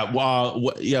 Yeah. Well,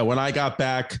 when I got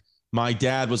back, my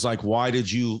dad was like, why did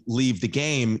you leave the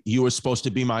game? You were supposed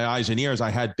to be my eyes and ears. I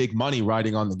had big money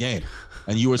riding on the game.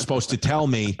 And you were supposed to tell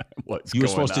me,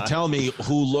 to tell me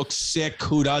who looks sick,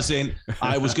 who doesn't.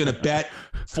 I was going to bet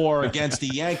for against the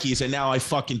Yankees. And now I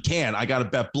fucking can't. I got to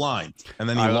bet blind. And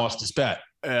then he lost his bet.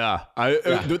 Yeah.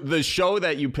 The show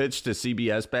that you pitched to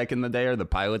CBS back in the day, or the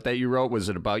pilot that you wrote, was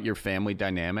it about your family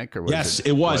dynamic? Or yes,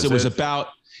 it was. It was about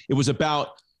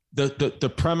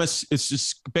the premise. It's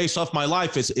just based off my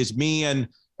life. Is me and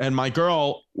my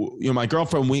girl, my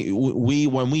girlfriend. We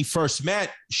when we first met,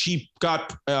 she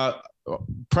got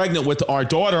pregnant with our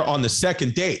daughter on the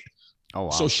second date. Oh, wow.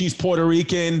 So she's Puerto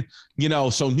Rican,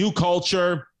 so new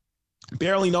culture,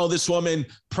 barely know this woman,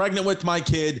 pregnant with my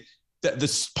kid.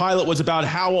 This pilot was about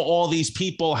how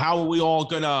are we all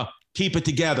going to keep it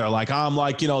together? Like, I'm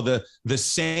like, the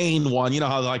sane one,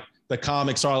 how like the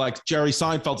comics are like Jerry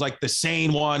Seinfeld's like the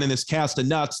sane one in this cast of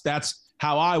nuts. That's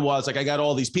how I was. Like, I got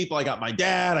all these people. I got my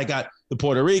dad, I got the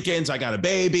Puerto Ricans, I got a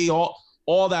baby,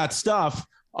 all that stuff.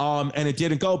 And it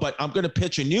didn't go, but I'm going to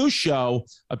pitch a new show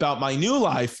about my new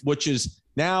life, which is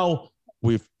now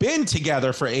we've been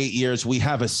together for 8 years. We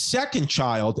have a second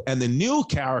child, and the new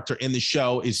character in the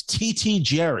show is TT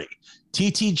Jerry.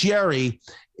 TT Jerry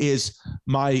is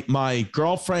my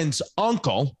girlfriend's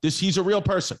uncle. He's a real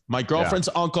person. My girlfriend's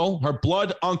uncle, her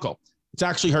blood uncle. It's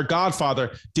actually her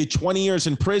godfather, did 20 years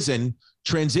in prison,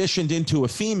 transitioned into a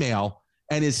female,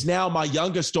 and is now my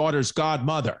youngest daughter's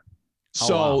godmother.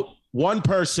 One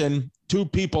person, two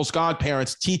people's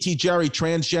godparents, TT Jerry,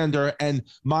 transgender, and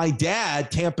my dad,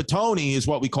 Tampa Tony, is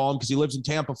what we call him because he lives in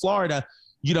Tampa, Florida,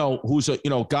 who's a,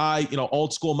 guy,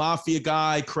 old school mafia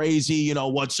guy, crazy,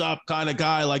 what's up kind of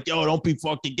guy, like, yo, don't be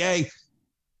fucking gay.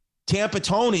 Tampa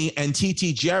Tony and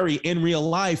TT Jerry in real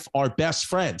life are best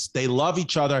friends. They love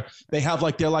each other. They're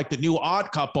like the new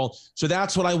odd couple. So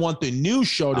that's what I want the new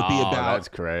show to be about. That's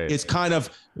great. It's kind of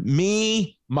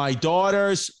me, my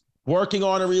daughters working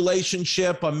on a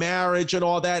relationship, a marriage and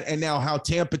all that. And now how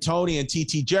Tampa Tony and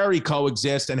TT Jerry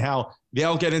coexist and how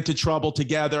they'll get into trouble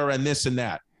together and this and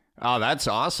that. Oh, that's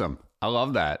awesome. I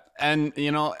love that. And,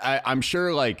 I'm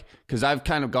sure because I've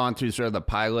kind of gone through sort of the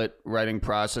pilot writing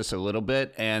process a little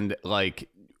bit. And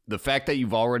the fact that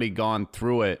you've already gone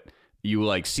through it,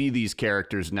 you see these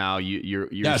characters now, you're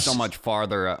yes. so much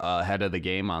farther ahead of the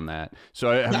game on that. So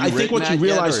I think what you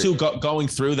realize too, going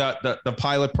through the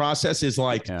pilot process is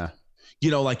even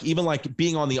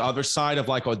being on the other side of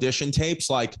audition tapes,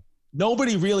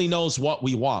 nobody really knows what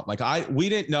we want. We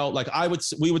didn't know,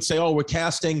 we would say, oh, we're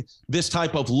casting this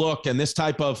type of look and this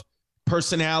type of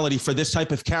personality for this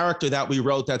type of character that we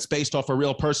wrote that's based off a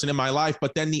real person in my life.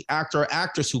 But then the actor or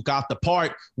actress who got the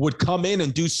part would come in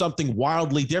and do something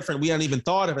wildly different we hadn't even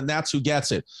thought of, and that's who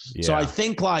gets it. Yeah. So I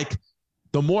think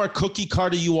the more cookie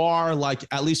cutter you are,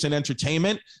 at least in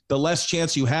entertainment, the less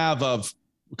chance you have of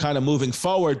kind of moving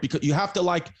forward, because you have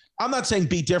to I'm not saying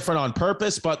be different on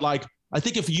purpose, but I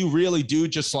think if you really do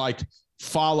just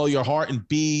follow your heart and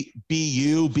be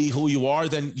you, be who you are,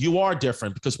 then you are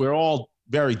different, because we're all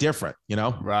very different,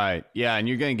 Right. Yeah. And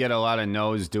you're going to get a lot of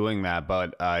no's doing that,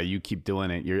 but you keep doing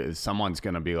it. Someone's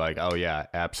going to be like, oh yeah,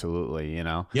 absolutely.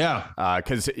 Yeah. I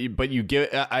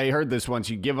heard this once,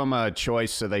 you give them a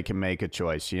choice so they can make a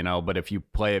choice, but if you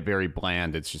play it very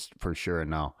bland, it's just for sure.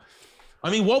 No. I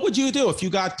mean, what would you do if you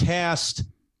got cast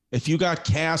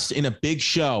in a big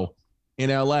show in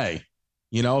LA?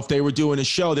 If they were doing a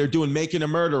show, they're doing Making a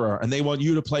Murderer, and they want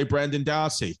you to play Brendan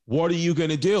Dassey. What are you going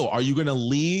to do? Are you going to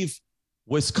leave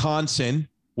Wisconsin,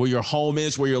 where your home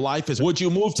is, where your life is? Would you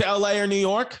move to LA or New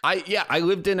York? I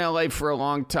lived in LA for a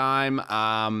long time.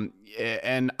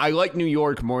 And I like New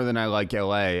York more than I like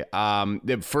LA.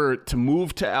 To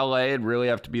move to LA, it'd really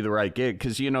have to be the right gig,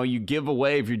 because, you give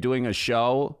away, if you're doing a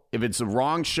show, if it's the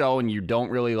wrong show and you don't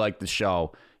really like the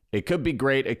show, it could be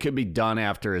great. It could be done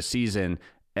after a season.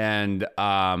 And,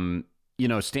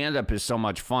 stand-up is so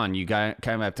much fun. You kind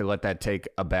of have to let that take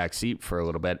a back seat for a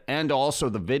little bit. And also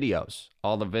the videos,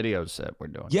 all the videos that we're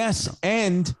doing. Yes,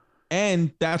 and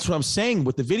that's what I'm saying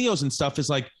with the videos and stuff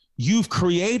is you've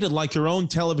created your own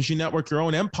television network, your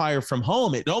own empire from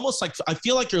home. It almost I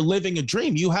feel like you're living a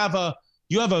dream. You have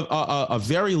a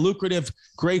very lucrative,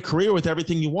 great career with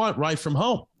everything you want right from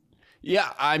home.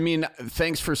 Yeah, I mean,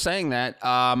 thanks for saying that.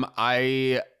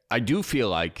 I do feel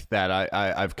like that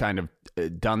I've kind of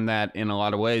done that in a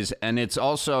lot of ways. And it's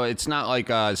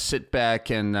not sit back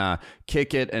and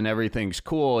kick it and everything's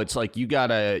cool. It's you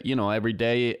gotta, every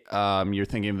day you're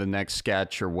thinking of the next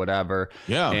sketch or whatever.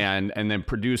 Yeah. And then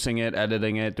producing it,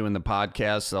 editing it, doing the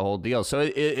podcast, the whole deal. So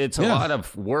it's a lot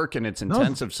of work and it's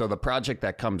intensive. No. So the project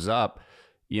that comes up,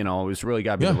 it's really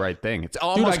got to be the right thing. It's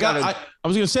almost I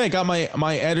was going to say, I got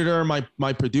my editor,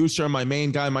 my producer, my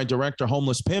main guy, my director,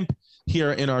 Homeless Pimp,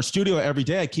 here in our studio every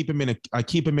day. I keep him in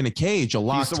a cage, a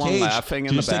locked cage. He's the one laughing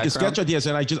in the background. Think of sketch ideas,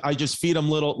 and I just feed him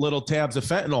little tabs of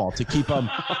fentanyl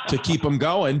to keep him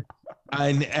going.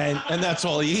 And that's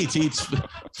all he eats. He eats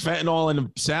fentanyl and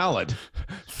a salad.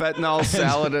 Fentanyl,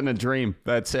 salad, and a dream.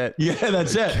 That's it. Yeah,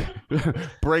 that's it.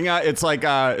 Bring out. It's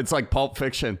like Pulp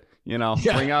Fiction. Yeah.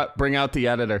 Bring out the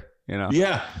editor.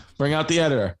 Yeah, bring out the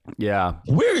editor. Yeah.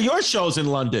 Where are your shows in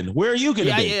London? Where are you going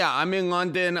to be? Yeah, I'm in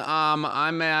London.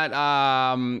 I'm at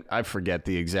I forget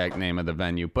the exact name of the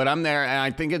venue, but I'm there, and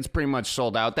I think it's pretty much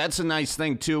sold out. That's a nice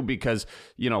thing too, because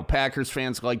Packers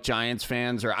fans like Giants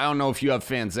fans, or I don't know if you have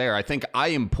fans there. I think I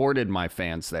imported my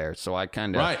fans there, so I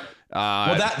kind of right.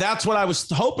 Well, that's what I was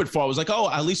hoping for. I was like, oh,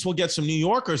 at least we'll get some New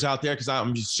Yorkers out there, because I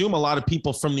assume a lot of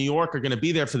people from New York are going to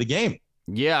be there for the game.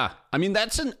 Yeah. I mean,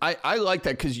 I like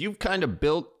that, because you've kind of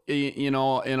built, in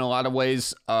a lot of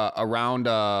ways around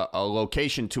a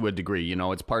location to a degree.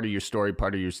 It's part of your story,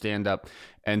 part of your stand-up.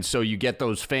 And so you get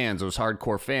those fans, those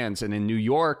hardcore fans. And in New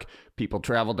York, people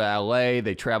travel to LA,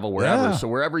 they travel wherever. Yeah. So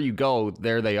wherever you go,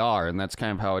 there they are. And that's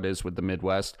kind of how it is with the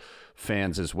Midwest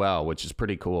fans as well, which is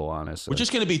pretty cool, honestly. We're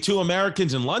just going to be two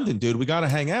Americans in London, dude. We got to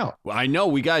hang out. Well, I know,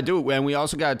 we got to do it. And we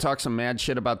also got to talk some mad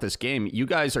shit about this game. You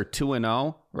guys are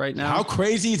 2-0 right now. How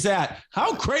crazy is that?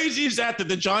 How crazy is that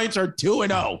the Giants are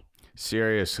 2-0?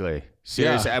 Seriously.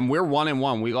 Yeah. And we're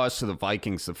 1-1. We lost to the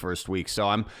Vikings the first week. So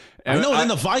I know. Then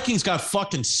the Vikings got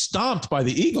fucking stomped by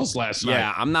the Eagles last night.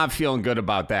 Yeah, I'm not feeling good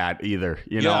about that either.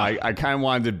 I kind of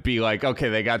wanted to be like, okay,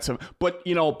 they got some, but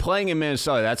playing in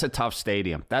Minnesota, that's a tough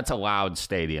stadium. That's a loud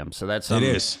stadium. So that's it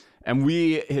is. And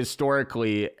we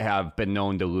historically have been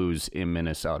known to lose in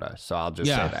Minnesota. So I'll just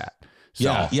say that.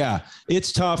 So, yeah.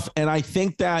 It's tough. And I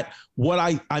think that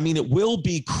I mean, it will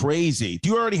be crazy. Do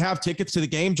you already have tickets to the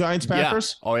game, Giants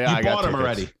Packers? Yeah. Oh, yeah. You bought them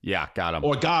already. Yeah, got them.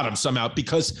 Or got them somehow.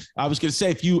 Because I was going to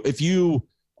say, if you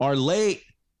are late,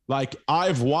 like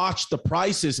I've watched the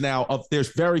prices now of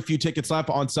there's very few tickets left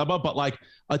on StubHub, but like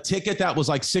a ticket that was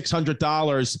like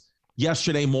 $600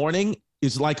 yesterday morning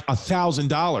is like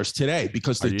 $1,000 today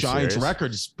because the Giants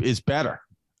record is better.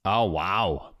 Oh,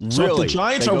 wow. So if the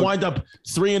Giants wind up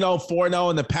 3-0, 4-0,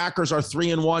 and the Packers are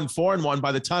 3-1, 4-1,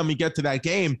 by the time we get to that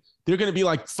game, they're going to be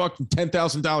like fucking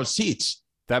 $10,000 seats.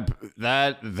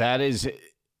 That is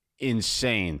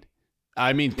insane.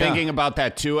 I mean, thinking about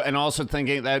that too, and also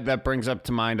thinking that brings up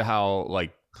to mind how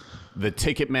like the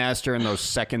Ticketmaster and those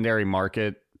secondary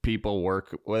market people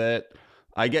work with it.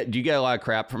 Do you get a lot of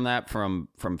crap from that from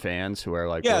fans who are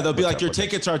like, they'll be like, your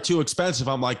tickets are too expensive.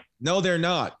 I'm like, no, they're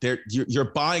not. You're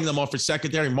buying them off a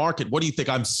secondary market. What do you think?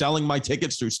 I'm selling my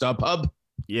tickets through StubHub?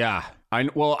 Yeah, I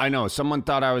know. Someone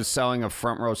thought I was selling a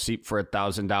front row seat for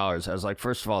 $1,000. I was like,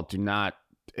 first of all, do not.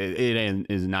 It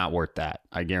is not worth that.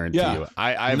 I guarantee you.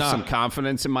 I have some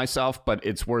confidence in myself, but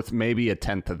it's worth maybe a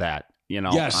tenth of that.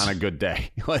 On a good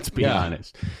day. Let's be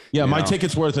honest. Yeah, my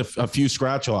ticket's worth a few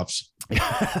scratch offs.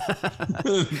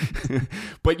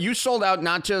 But you sold out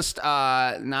not just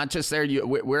there.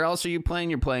 Where else are you playing?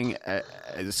 You're playing.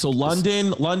 So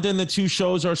London. The two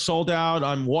shows are sold out.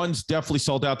 One's definitely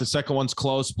sold out. The second one's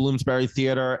close. Bloomsbury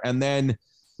Theatre, and then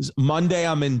Monday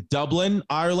I'm in Dublin,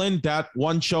 Ireland. That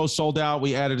one show sold out.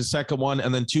 We added a second one,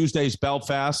 and then Tuesday's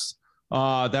Belfast.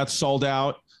 That's sold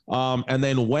out. And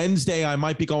then Wednesday, I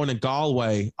might be going to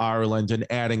Galway, Ireland, and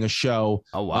adding a show.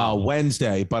 Oh, wow.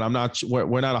 Wednesday, but I'm not.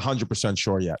 We're not 100%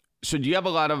 sure yet. So, do you have a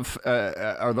lot of?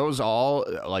 Are those all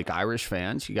like Irish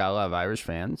fans? You got a lot of Irish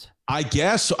fans? I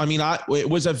guess. I mean, it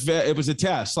was a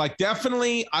test. Like,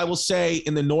 definitely, I will say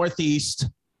in the Northeast,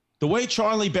 the way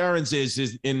Charlie Barron's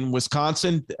is in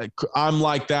Wisconsin, I'm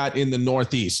like that in the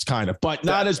Northeast, kind of, but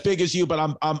not as big as you.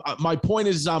 But my point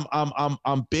is,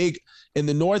 I'm big in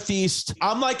the Northeast.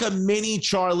 I'm like a mini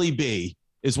Charlie B,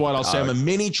 is what I'll say. I'm a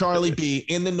mini Charlie B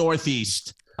in the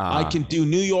Northeast. I can do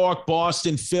New York,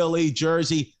 Boston, Philly,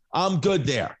 Jersey. I'm good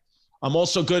there. I'm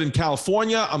also good in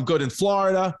California. I'm good in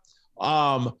Florida.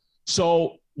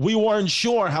 So we weren't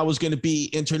sure how it was going to be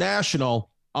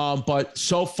international, but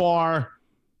so far,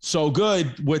 so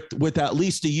good with at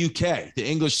least the UK, the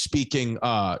English-speaking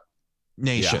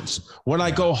nations. When I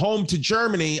go home to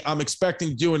Germany, I'm expecting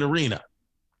to do an arena.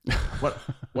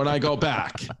 When I go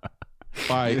back,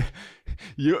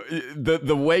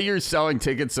 the way you're selling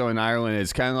tickets though in Ireland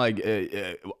is kind of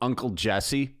like Uncle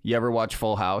Jesse. You ever watch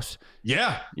Full House?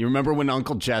 Yeah. You remember when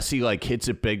Uncle Jesse like hits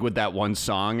it big with that one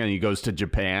song and he goes to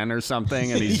Japan or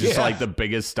something and he's just like the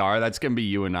biggest star? That's going to be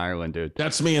you in Ireland, dude.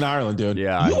 That's me in Ireland, dude.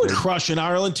 Yeah. You would crush in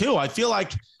Ireland too. I feel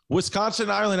like Wisconsin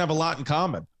and Ireland have a lot in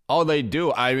common. Oh, they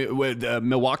do.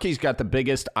 Milwaukee's got the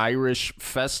biggest Irish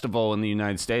festival in the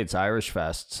United States, Irish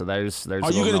Fest. So there's. Are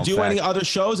you going to do any other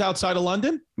shows outside of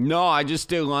London? No, I just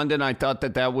did London. I thought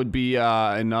that would be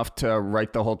enough to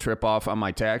write the whole trip off on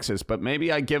my taxes. But maybe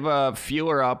I give a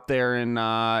feeler up there in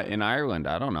Ireland.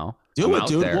 I don't know. Do it,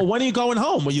 dude. There. Well, when are you going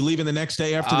home? Were you leaving the next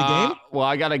day after the game? Well,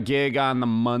 I got a gig on the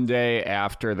Monday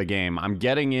after the game. I'm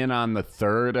getting in on the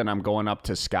 3rd, and I'm going up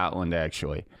to Scotland,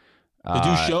 actually. To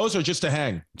do shows or just to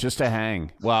hang? Just to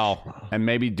hang. Well, and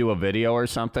maybe do a video or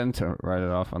something to write it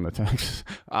off on the text.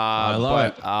 I love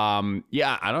it.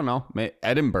 Yeah, I don't know.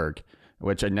 Edinburgh,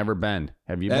 which I've never been.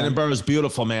 Have you been? Edinburgh is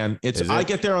beautiful, man. I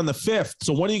get there on the 5th.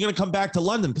 So when are you going to come back to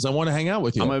London? Because I want to hang out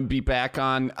with you. I'm going to be back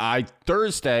on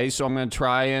Thursday, so I'm going to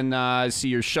try and see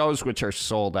your shows, which are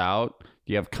sold out.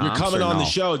 Do you have comps? You're coming on the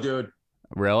show, dude.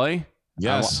 Really?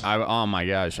 Yes. Oh my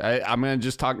gosh. I'm going to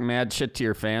just talk mad shit to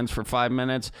your fans for 5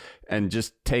 minutes and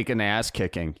just take an ass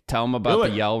kicking. Tell them about the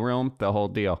Yell Room, the whole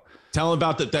deal. Tell them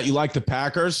about that you like the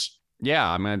Packers.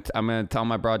 Yeah, I'm gonna tell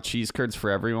them I brought cheese curds for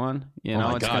everyone. You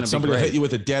know, it's going to be somebody hit you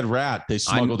with a dead rat. They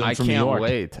smuggled in from New York. I can't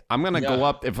wait. I'm going to go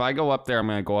up. If I go up there, I'm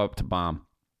going to go up to bomb.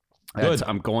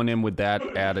 I'm going in with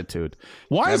that attitude.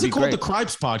 Why is it called the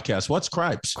Cripes Podcast? What's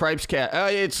Cripes? Cripes Cat.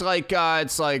 It's like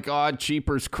Odd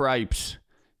Cheapers Cripes.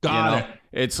 Got it.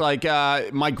 It's like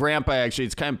my grandpa, actually.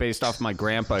 It's kind of based off my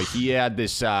grandpa. He had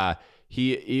this,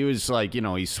 he was like,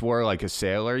 he swore like a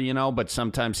sailor, but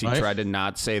sometimes he tried to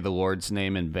not say the Lord's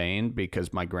name in vain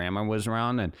because my grandma was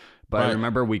around. But I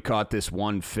remember we caught this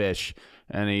one fish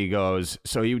and he goes,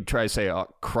 so he would try to say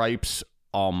Cripes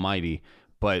Almighty,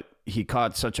 but he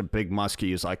caught such a big muskie.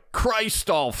 He was like, Christ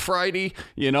all Friday.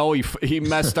 You know, he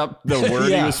messed up the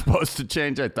word he was supposed to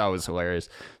change. I thought it was hilarious.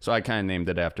 So I kind of named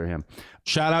it after him.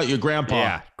 Shout out your grandpa.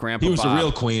 Yeah, Grandpa He was Bob. a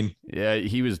real queen. Yeah,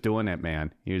 he was doing it,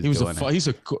 man. He's Who's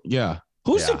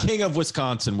the king of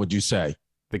Wisconsin, would you say?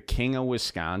 The king of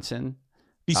Wisconsin?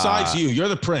 Besides you, you're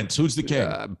the prince. Who's the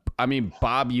king? I mean,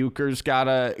 Bob Euchre's got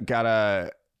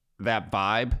that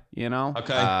vibe, you know?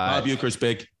 Okay, Bob Euchre's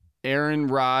big. Aaron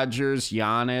Rodgers,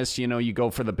 Giannis, you know, you go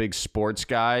for the big sports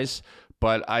guys.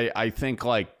 But I think,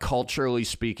 like, culturally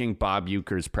speaking, Bob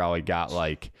Euchre's probably got,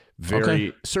 like,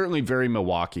 certainly very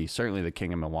Milwaukee. Certainly the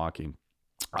king of Milwaukee.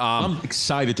 I'm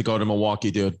excited to go to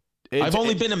Milwaukee, dude. I've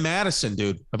only been to Madison,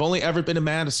 dude. I've only ever been to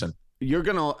Madison.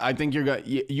 I think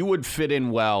you would fit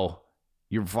in well.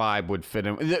 Your vibe would fit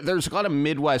in. There's a lot of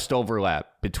Midwest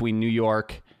overlap between New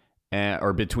York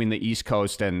or between the East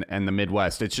Coast and the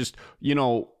Midwest. It's just, you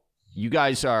know, you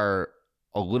guys are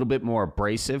a little bit more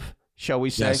abrasive, shall we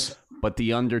say? Yes. But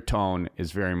the undertone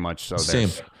is very much so Same.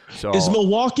 there. So, is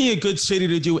Milwaukee a good city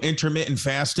to do intermittent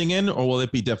fasting in, or will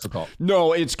it be difficult?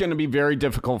 No, it's going to be very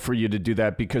difficult for you to do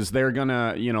that because they're going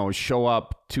to, you know, show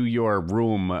up to your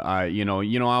room. You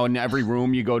know how in every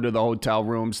room you go to the hotel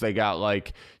rooms, they got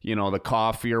like, you know, the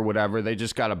coffee or whatever. They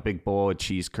just got a big bowl of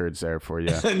cheese curds there for you.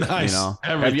 Nice. You know?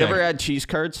 Everything. Have you ever had cheese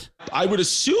curds? I would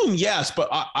assume yes, but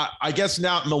I guess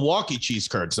not Milwaukee cheese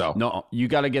curds though. No, you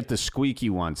got to get the squeaky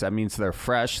ones. That means they're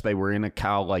fresh. They were in a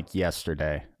cow like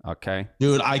yesterday. Okay.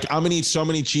 Dude, I'm going to eat so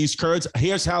many cheese curds.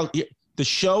 Here's how the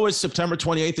show is September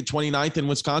 28th and 29th in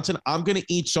Wisconsin. I'm going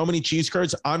to eat so many cheese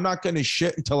curds. I'm not going to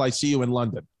shit until I see you in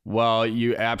London. Well,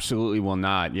 you absolutely will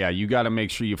not. Yeah, you got to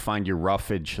make sure you find your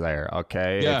roughage there,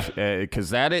 okay? Yeah. Because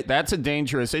that's a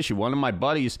dangerous issue. One of my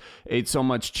buddies ate so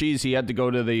much cheese, he had to go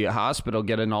to the hospital,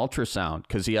 get an ultrasound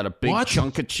because he had a big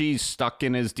chunk of cheese stuck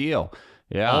in his deal.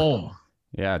 Yeah. Oh.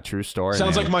 Yeah, true story.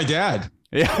 Sounds like my dad.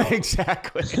 Yeah,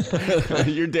 exactly.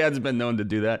 Your dad's been known to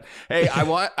do that. Hey, I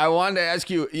wanted to ask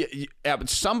you, at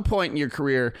some point in your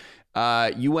career,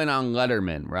 you went on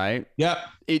Letterman, right? Yep.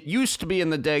 It used to be in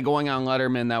the day going on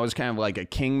Letterman, that was kind of like a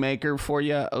kingmaker for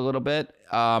you a little bit.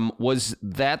 Was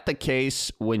that the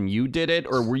case when you did it,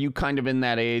 or were you kind of in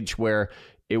that age where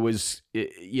it was,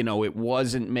 you know, it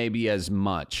wasn't maybe as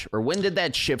much? Or when did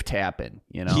that shift happen,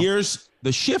 you know?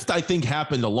 The shift, I think,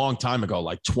 happened a long time ago,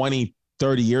 like 20,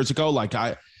 30 years ago. Like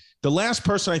the last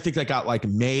person I think that got like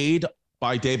made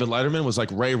by David Letterman was like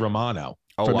Ray Romano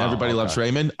from Everybody Loves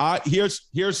Raymond. I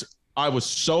was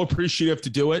so appreciative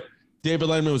to do it. David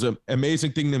Letterman was an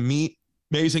amazing thing to meet,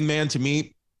 amazing man to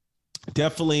meet.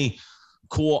 Definitely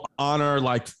cool honor,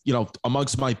 like, you know,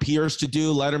 amongst my peers to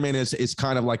do. Letterman is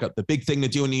kind of like the big thing to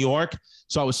do in New York.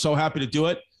 So I was so happy to do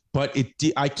it. But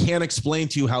I can't explain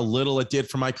to you how little it did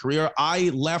for my career. I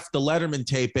left the Letterman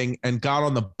taping and got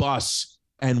on the bus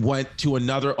and went to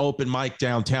another open mic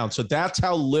downtown. So that's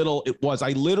how little it was.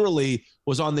 I literally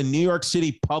was on the New York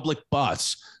City public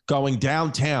bus going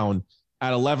downtown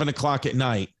at 11 o'clock at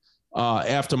night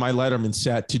after my Letterman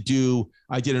set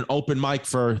I did an open mic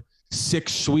for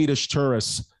 6 Swedish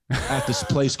tourists at this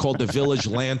place called the Village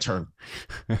Lantern.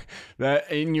 That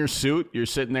in your suit? You're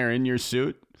sitting there in your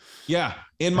suit? Yeah,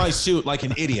 in my suit like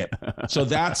an idiot. So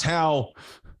that's how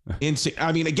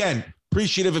I mean, again,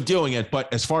 appreciative of doing it,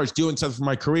 but as far as doing something for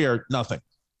my career, nothing.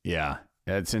 Yeah.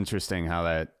 It's interesting how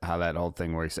that whole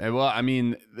thing works. Well, I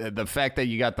mean, the fact that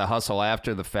you got the hustle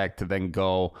after the fact to then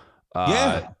go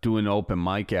do an open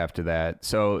mic after that.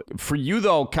 So for you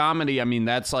though, comedy, I mean,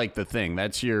 that's like the thing.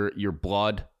 That's your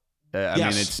blood. I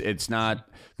mean, it's not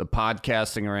the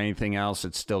podcasting or anything else.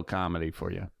 It's still comedy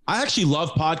for you. I actually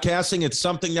love podcasting. It's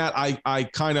something that I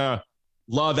kind of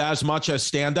love as much as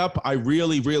stand-up. I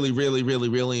really, really, really, really,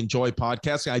 really enjoy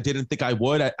podcasting. I didn't think I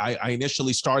would. I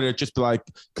initially started just like,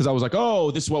 because I was like,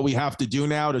 oh, this is what we have to do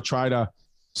now to try to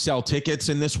sell tickets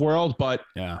in this world. But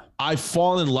yeah, I've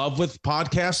fallen in love with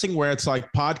podcasting, where it's like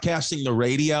podcasting the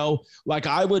radio. Like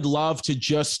I would love to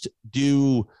just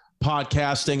do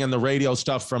podcasting and the radio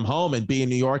stuff from home and be in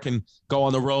New York and go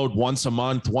on the road once a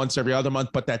month, once every other month.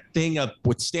 But that thing of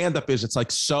with stand-up is it's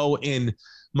like so in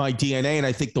my DNA. And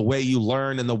I think the way you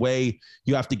learn and the way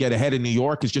you have to get ahead in New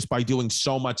York is just by doing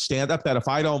so much stand-up that if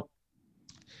I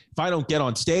don't get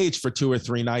on stage for 2 or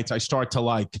 3 nights, I start to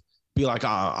like be like,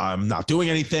 I'm not doing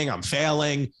anything. I'm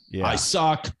failing. Yeah. I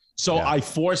suck. So yeah.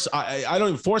 I don't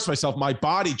even force myself. My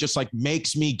body just like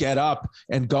makes me get up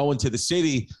and go into the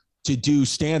city to do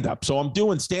stand-up. So I'm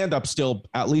doing stand-up still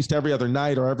at least every other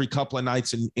night or every couple of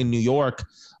nights in New York,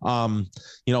 while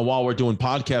we're doing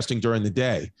podcasting during the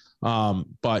day.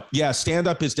 But yeah,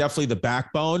 stand-up is definitely the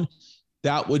backbone.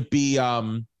 That would be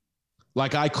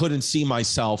like, I couldn't see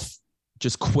myself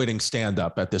just quitting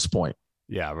stand-up at this point.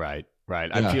 Yeah, right.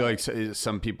 Right. Yeah. I feel like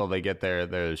some people, they get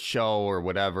their show or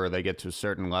whatever, they get to a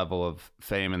certain level of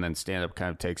fame and then stand-up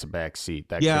kind of takes a back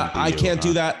seat. I can't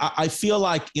do that. I feel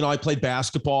like, I played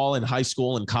basketball in high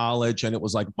school and college, and it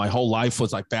was like my whole life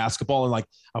was like basketball. And like,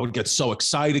 I would get so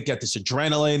excited, get this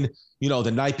adrenaline,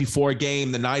 the night before a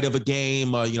game, the night of a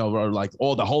game, or like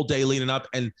the whole day leading up.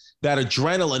 And that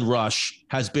adrenaline rush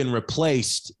has been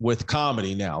replaced with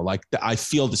comedy now. Like I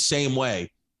feel the same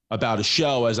way about a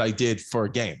show as I did for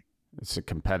a game. It's a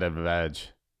competitive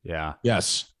edge. Yeah.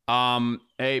 Yes.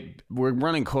 Hey, we're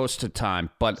running close to time,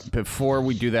 but before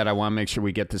we do that, I want to make sure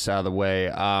we get this out of the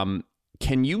way.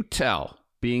 Can you tell,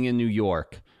 being in New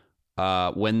York,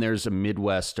 when there's a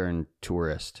Midwestern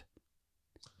tourist?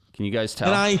 Can you guys tell?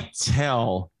 Can I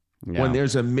tell when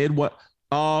there's a Midwest?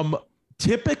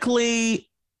 Typically,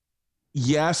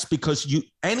 yes, because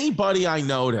anybody I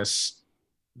notice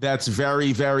that's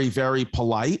very, very, very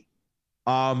polite,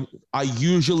 I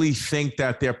usually think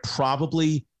that they're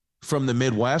probably from the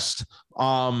Midwest.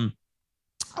 I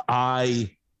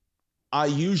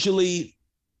usually,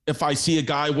 if I see a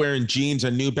guy wearing jeans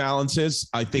and New Balances,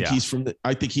 I think he's from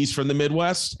the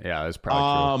Midwest. Yeah, that's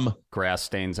probably true. Grass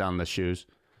stains on the shoes.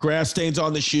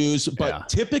 But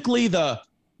typically the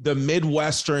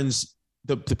Midwesterns,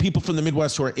 the people from the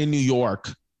Midwest who are in New York,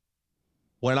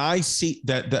 when I see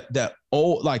that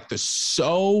like the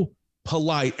so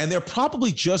polite, and they're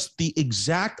probably just the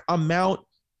exact amount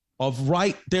of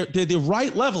right. They're the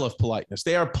right level of politeness.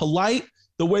 They are polite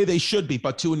the way they should be.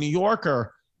 But to a New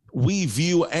Yorker, we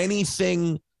view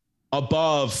anything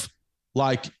above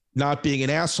like not being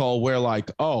an asshole, where like,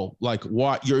 oh, like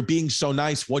what, you're being so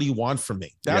nice. What do you want from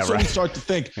me? That's when we start to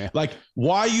think like,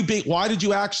 why did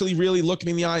you actually really look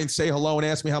me in the eye and say hello and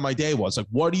ask me how my day was? Like,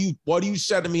 what are you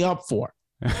setting me up for?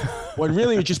 When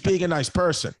really you're just being a nice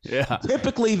person. Yeah.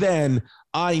 Typically then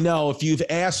I know, if you've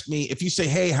asked me, if you say,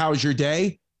 hey, how's your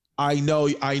day? I know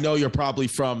you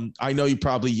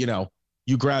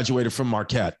graduated from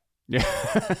Marquette. Yeah.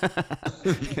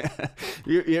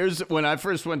 Here's when I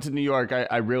first went to New York,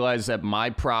 I realized that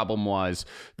my problem was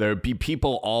there'd be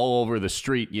people all over the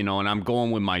street, and I'm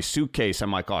going with my suitcase.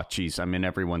 I'm like, oh, geez, I'm in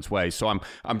everyone's way. So I'm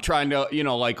trying to,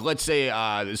 like, let's say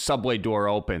the subway door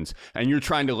opens and you're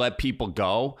trying to let people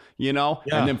go,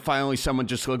 and then finally someone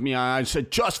just looked me in the eye and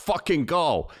said, just fucking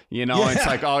go, It's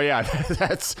like, oh yeah,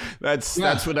 that's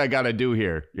what I got to do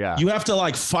here. Yeah. You have to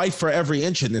like fight for every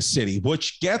inch in this city,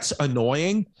 which gets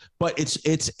annoying. But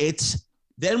it's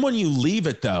then when you leave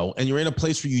it though, and you're in a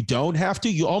place where you don't have to,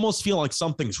 you almost feel like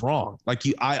something's wrong. Like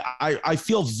I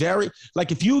feel very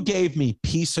like if you gave me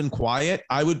peace and quiet,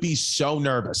 I would be so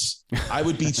nervous. I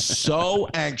would be so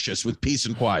anxious with peace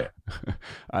and quiet.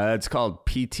 It's called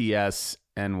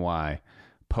PTSNY.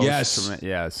 Yeah,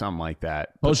 something like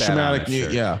that. Post-traumatic,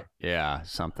 yeah,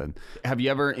 something. Have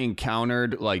you ever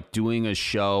encountered like doing a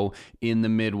show in the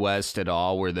Midwest at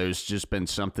all where there's just been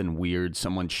something weird?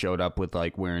 Someone showed up with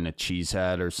like wearing a cheese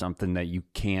head or something that you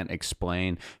can't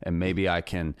explain, and maybe I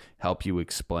can help you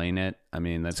explain it. I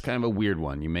mean, that's kind of a weird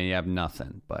one. You may have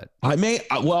nothing, but I may.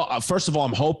 Well, first of all,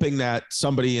 I'm hoping that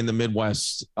somebody in the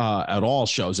Midwest at all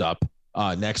shows up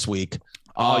next week.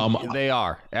 They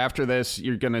are. After this,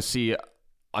 you're going to see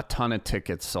a ton of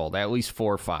tickets sold, at least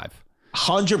 4 or 5.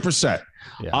 100%.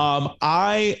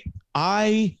 Yeah.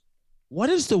 What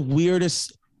is the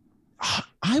weirdest?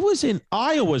 I was in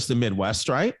Iowa's the Midwest,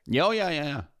 right? Oh,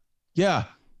 yeah. Yeah.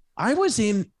 I was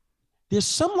in, there's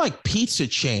some like pizza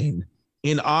chain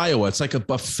in Iowa. It's like a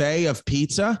buffet of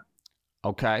pizza.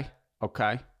 Okay.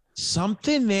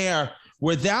 Something there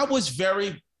where that was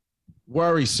very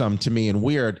worrisome to me and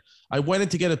weird. I went in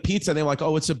to get a pizza and they were like,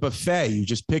 oh, it's a buffet. You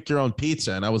just pick your own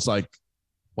pizza. And I was like,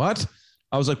 what?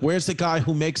 I was like, where's the guy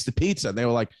who makes the pizza? And they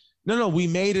were like, no, we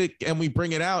made it and we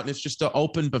bring it out. And it's just an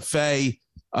open buffet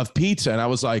of pizza. And I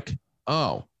was like,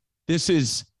 oh, this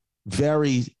is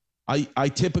very, I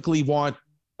typically want,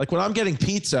 like when I'm getting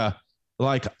pizza,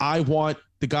 like I want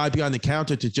the guy behind the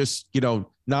counter to just,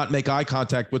 not make eye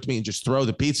contact with me and just throw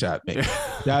the pizza at me.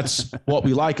 That's what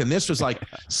we like. And this was like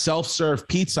self-serve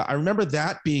pizza. I remember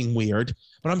that being weird,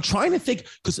 but I'm trying to think,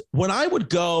 because when I would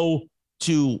go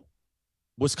to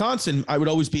Wisconsin, I would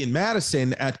always be in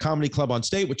Madison at Comedy Club on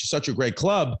State, which is such a great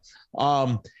club.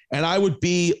 And I would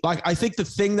be like, I think the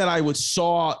thing that I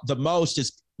saw the most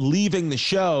is leaving the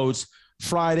shows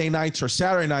Friday nights or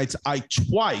Saturday nights.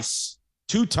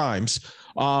 Two times,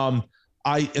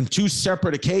 in 2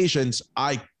 separate occasions,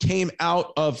 I came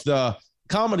out of the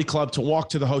comedy club to walk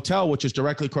to the hotel, which is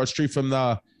directly across the street from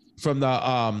the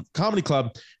comedy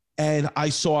club. And I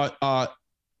saw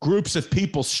groups of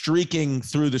people streaking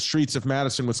through the streets of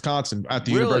Madison, Wisconsin at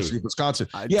the University of Wisconsin.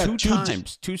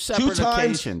 Two separate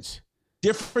occasions.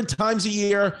 Different times a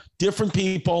year, different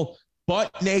people,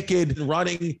 butt naked,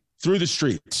 running through the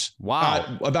streets.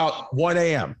 Wow. About 1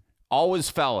 a.m. Always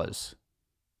fellas.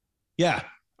 Yeah.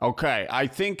 Okay. I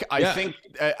think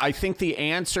the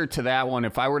answer to that one,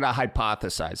 if I were to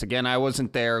hypothesize, again, I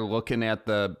wasn't there looking at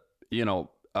the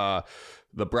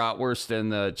bratwurst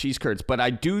and the cheese curds, but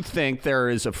I do think there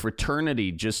is a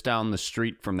fraternity just down the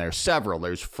street from there. Several.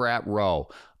 There's Frat Row.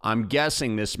 I'm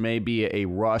guessing this may be a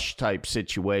rush type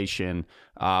situation.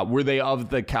 Were they of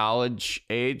the college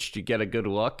age? Did you get a good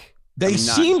look? They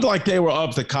seemed like they were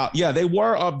of the college. Yeah, they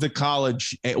were of the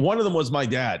college. One of them was my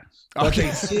dad.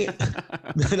 Okay.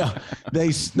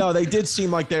 They did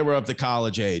seem like they were of the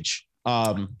college age.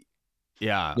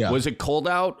 Yeah. Was it cold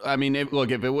out? I mean, if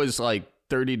it was like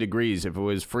 30 degrees, if it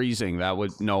was freezing, it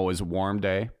was a warm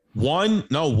day. One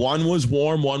was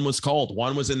warm, one was cold.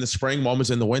 One was in the spring, one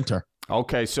was in the winter.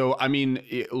 Okay, so I mean,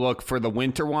 look, for the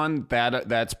winter one,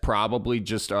 that's probably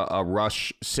just a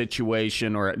rush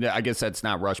situation, or I guess that's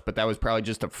not rush, but that was probably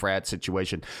just a frat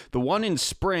situation. The one in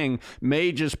spring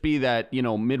may just be that,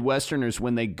 Midwesterners,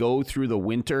 when they go through the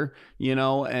winter,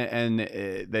 and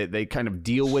they kind of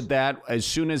deal with that. As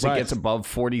soon as it gets above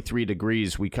 43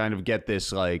 degrees, we kind of get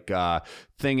this like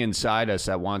thing inside us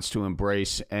that wants to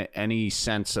embrace any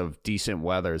sense of decent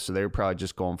weather. So they were probably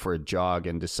just going for a jog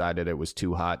and decided it was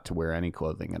too hot to wear any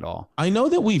clothing at all. I know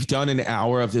that we've done an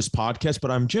hour of this podcast, but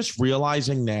I'm just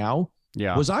realizing now,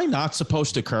 was I not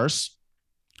supposed to curse?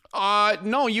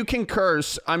 No, you can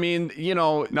curse. I mean,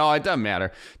 no, it doesn't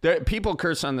matter. People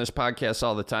curse on this podcast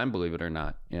all the time, believe it or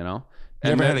not, You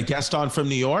ever had a guest on from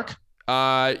New York?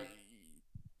 Yeah,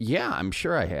 I'm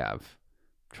sure I have.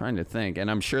 Trying to think,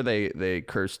 and I'm sure they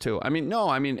curse too. I mean, no,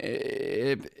 I mean,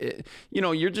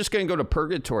 you're just going to go to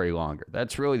purgatory longer.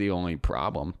 That's really the only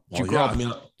problem. I've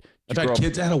had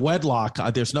kids out of wedlock.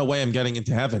 There's no way I'm getting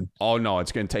into heaven. Oh no,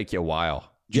 it's going to take you a while.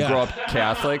 Did you grow up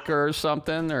Catholic or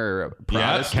something, or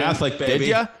Protestant? Yeah, Catholic, baby. Did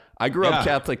you? I grew up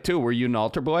Catholic too. Were you an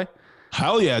altar boy?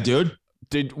 Hell yeah, dude.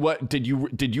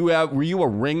 Were you a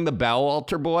ring the bell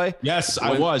altar boy? Yes,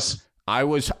 I was. I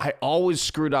always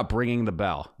screwed up ringing the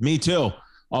bell. Me too.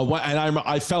 And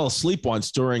I fell asleep once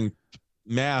during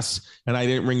mass and I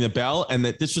didn't ring the bell. And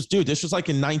this was like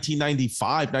in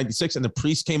 1995, 96. And the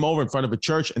priest came over in front of a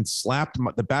church and slapped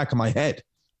the back of my head.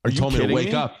 Are you told me kidding to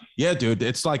wake me? up. Yeah, dude.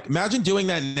 It's like, imagine doing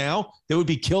that now. They would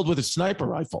be killed with a sniper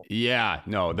rifle. Yeah,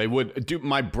 no, they would. Dude,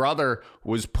 my brother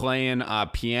was playing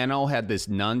piano, had this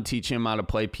nun teach him how to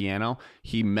play piano.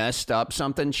 He messed up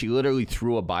something. She literally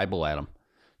threw a Bible at him.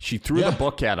 She threw the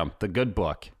book at him, the good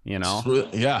book,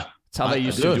 Yeah. That's how they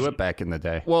used to do it back in the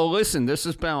day. Well, listen, this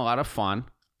has been a lot of fun.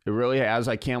 It really has.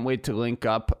 I can't wait to link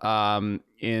up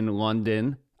in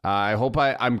London. I hope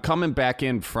I'm coming back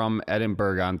in from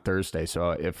Edinburgh on Thursday.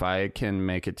 So if I can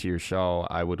make it to your show,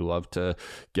 I would love to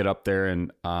get up there and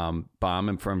bomb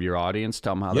in front of your audience.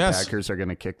 Tell them how the Packers are going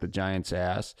to kick the Giants'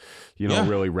 ass.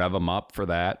 Really rev them up for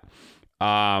that.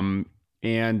 And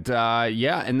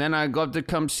then I'd love to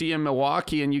come see you in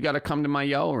Milwaukee, and you got to come to my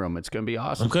yellow room. It's going to be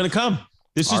awesome. I'm going to come.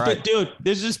 This has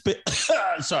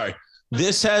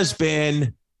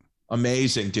been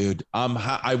amazing, dude.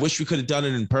 I wish we could have done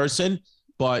it in person,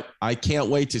 but I can't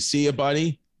wait to see you,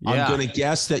 buddy. Yeah. I'm going to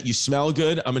guess that you smell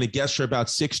good. I'm going to guess you're about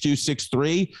 6'2",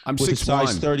 6'3". I'm with 6'1". a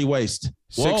size 30 waist.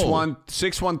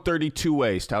 6'1", 32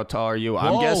 waist. How tall are you?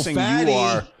 I'm guessing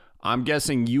fatty. I'm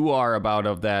guessing you are about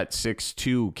of that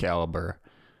 6'2" caliber.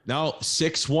 No,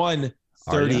 6'1",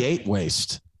 38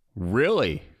 waist.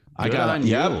 Really? I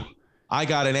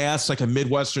got an ass like a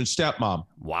Midwestern stepmom.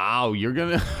 Wow, you're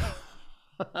gonna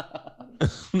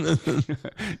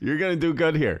do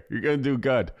good here. You're gonna do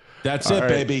good. That's all it,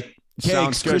 right, baby.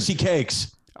 Cakes, Chrissy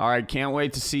Cakes. All right, can't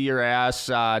wait to see your ass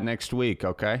next week.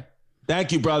 Okay.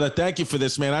 Thank you, brother. Thank you for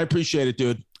this, man. I appreciate it,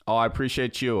 dude. Oh, I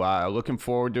appreciate you. Looking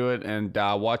forward to it, and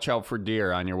watch out for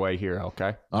deer on your way here.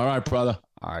 Okay. All right, brother.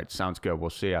 All right, sounds good. We'll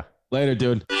see ya later,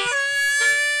 dude.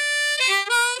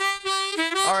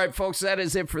 All right, folks, that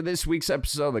is it for this week's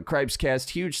episode of the Cripes Cast.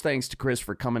 Huge thanks to Chris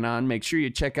for coming on. Make sure you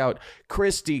check out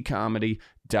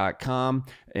chrisdcomedy.com,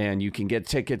 and you can get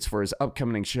tickets for his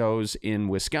upcoming shows in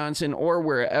Wisconsin or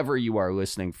wherever you are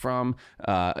listening from.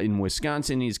 In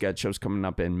Wisconsin, he's got shows coming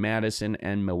up in Madison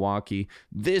and Milwaukee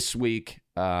this week.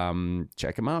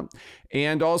 Check him out.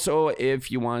 And also,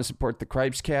 if you want to support the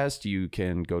Cripes Cast, you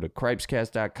can go to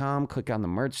cripescast.com, click on the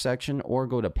merch section, or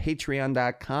go to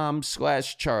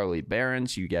patreon.com/Charlie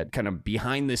Barons. You get kind of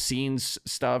behind the scenes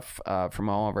stuff from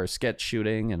all of our sketch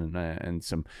shooting and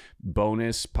some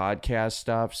bonus podcast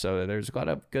stuff. stuff. So there's a lot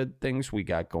of good things we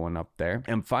got going up there.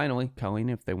 And finally, Colleen,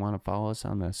 if they want to follow us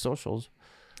on the socials.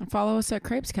 Follow us at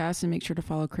Crepescast and make sure to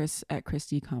follow Chris at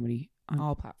Christy Comedy on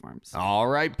all platforms. All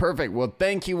right, perfect. Well,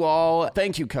 thank you all.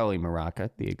 Thank you, Kelly Maraca,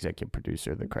 the executive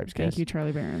producer of the Crepescast. Thank you,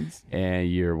 Charlie Barons.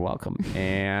 And you're welcome.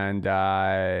 And,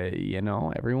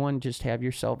 everyone just have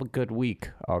yourself a good week,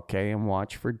 okay? And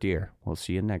watch for deer. We'll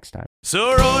see you next time.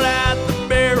 So roll out the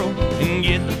barrel and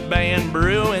get the band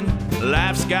brewing.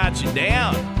 Life's got you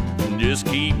down, just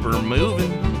keep her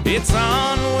moving. It's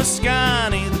on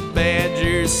Wisconsin, the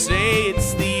Badgers say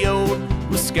it's the old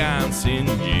Wisconsin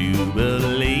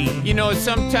Jubilee. You know,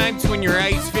 sometimes when you're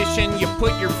ice fishing, you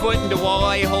put your foot in the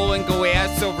walleye hole and go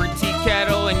ass over tea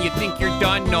kettle and you think you're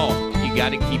done. No, you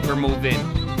gotta keep her moving.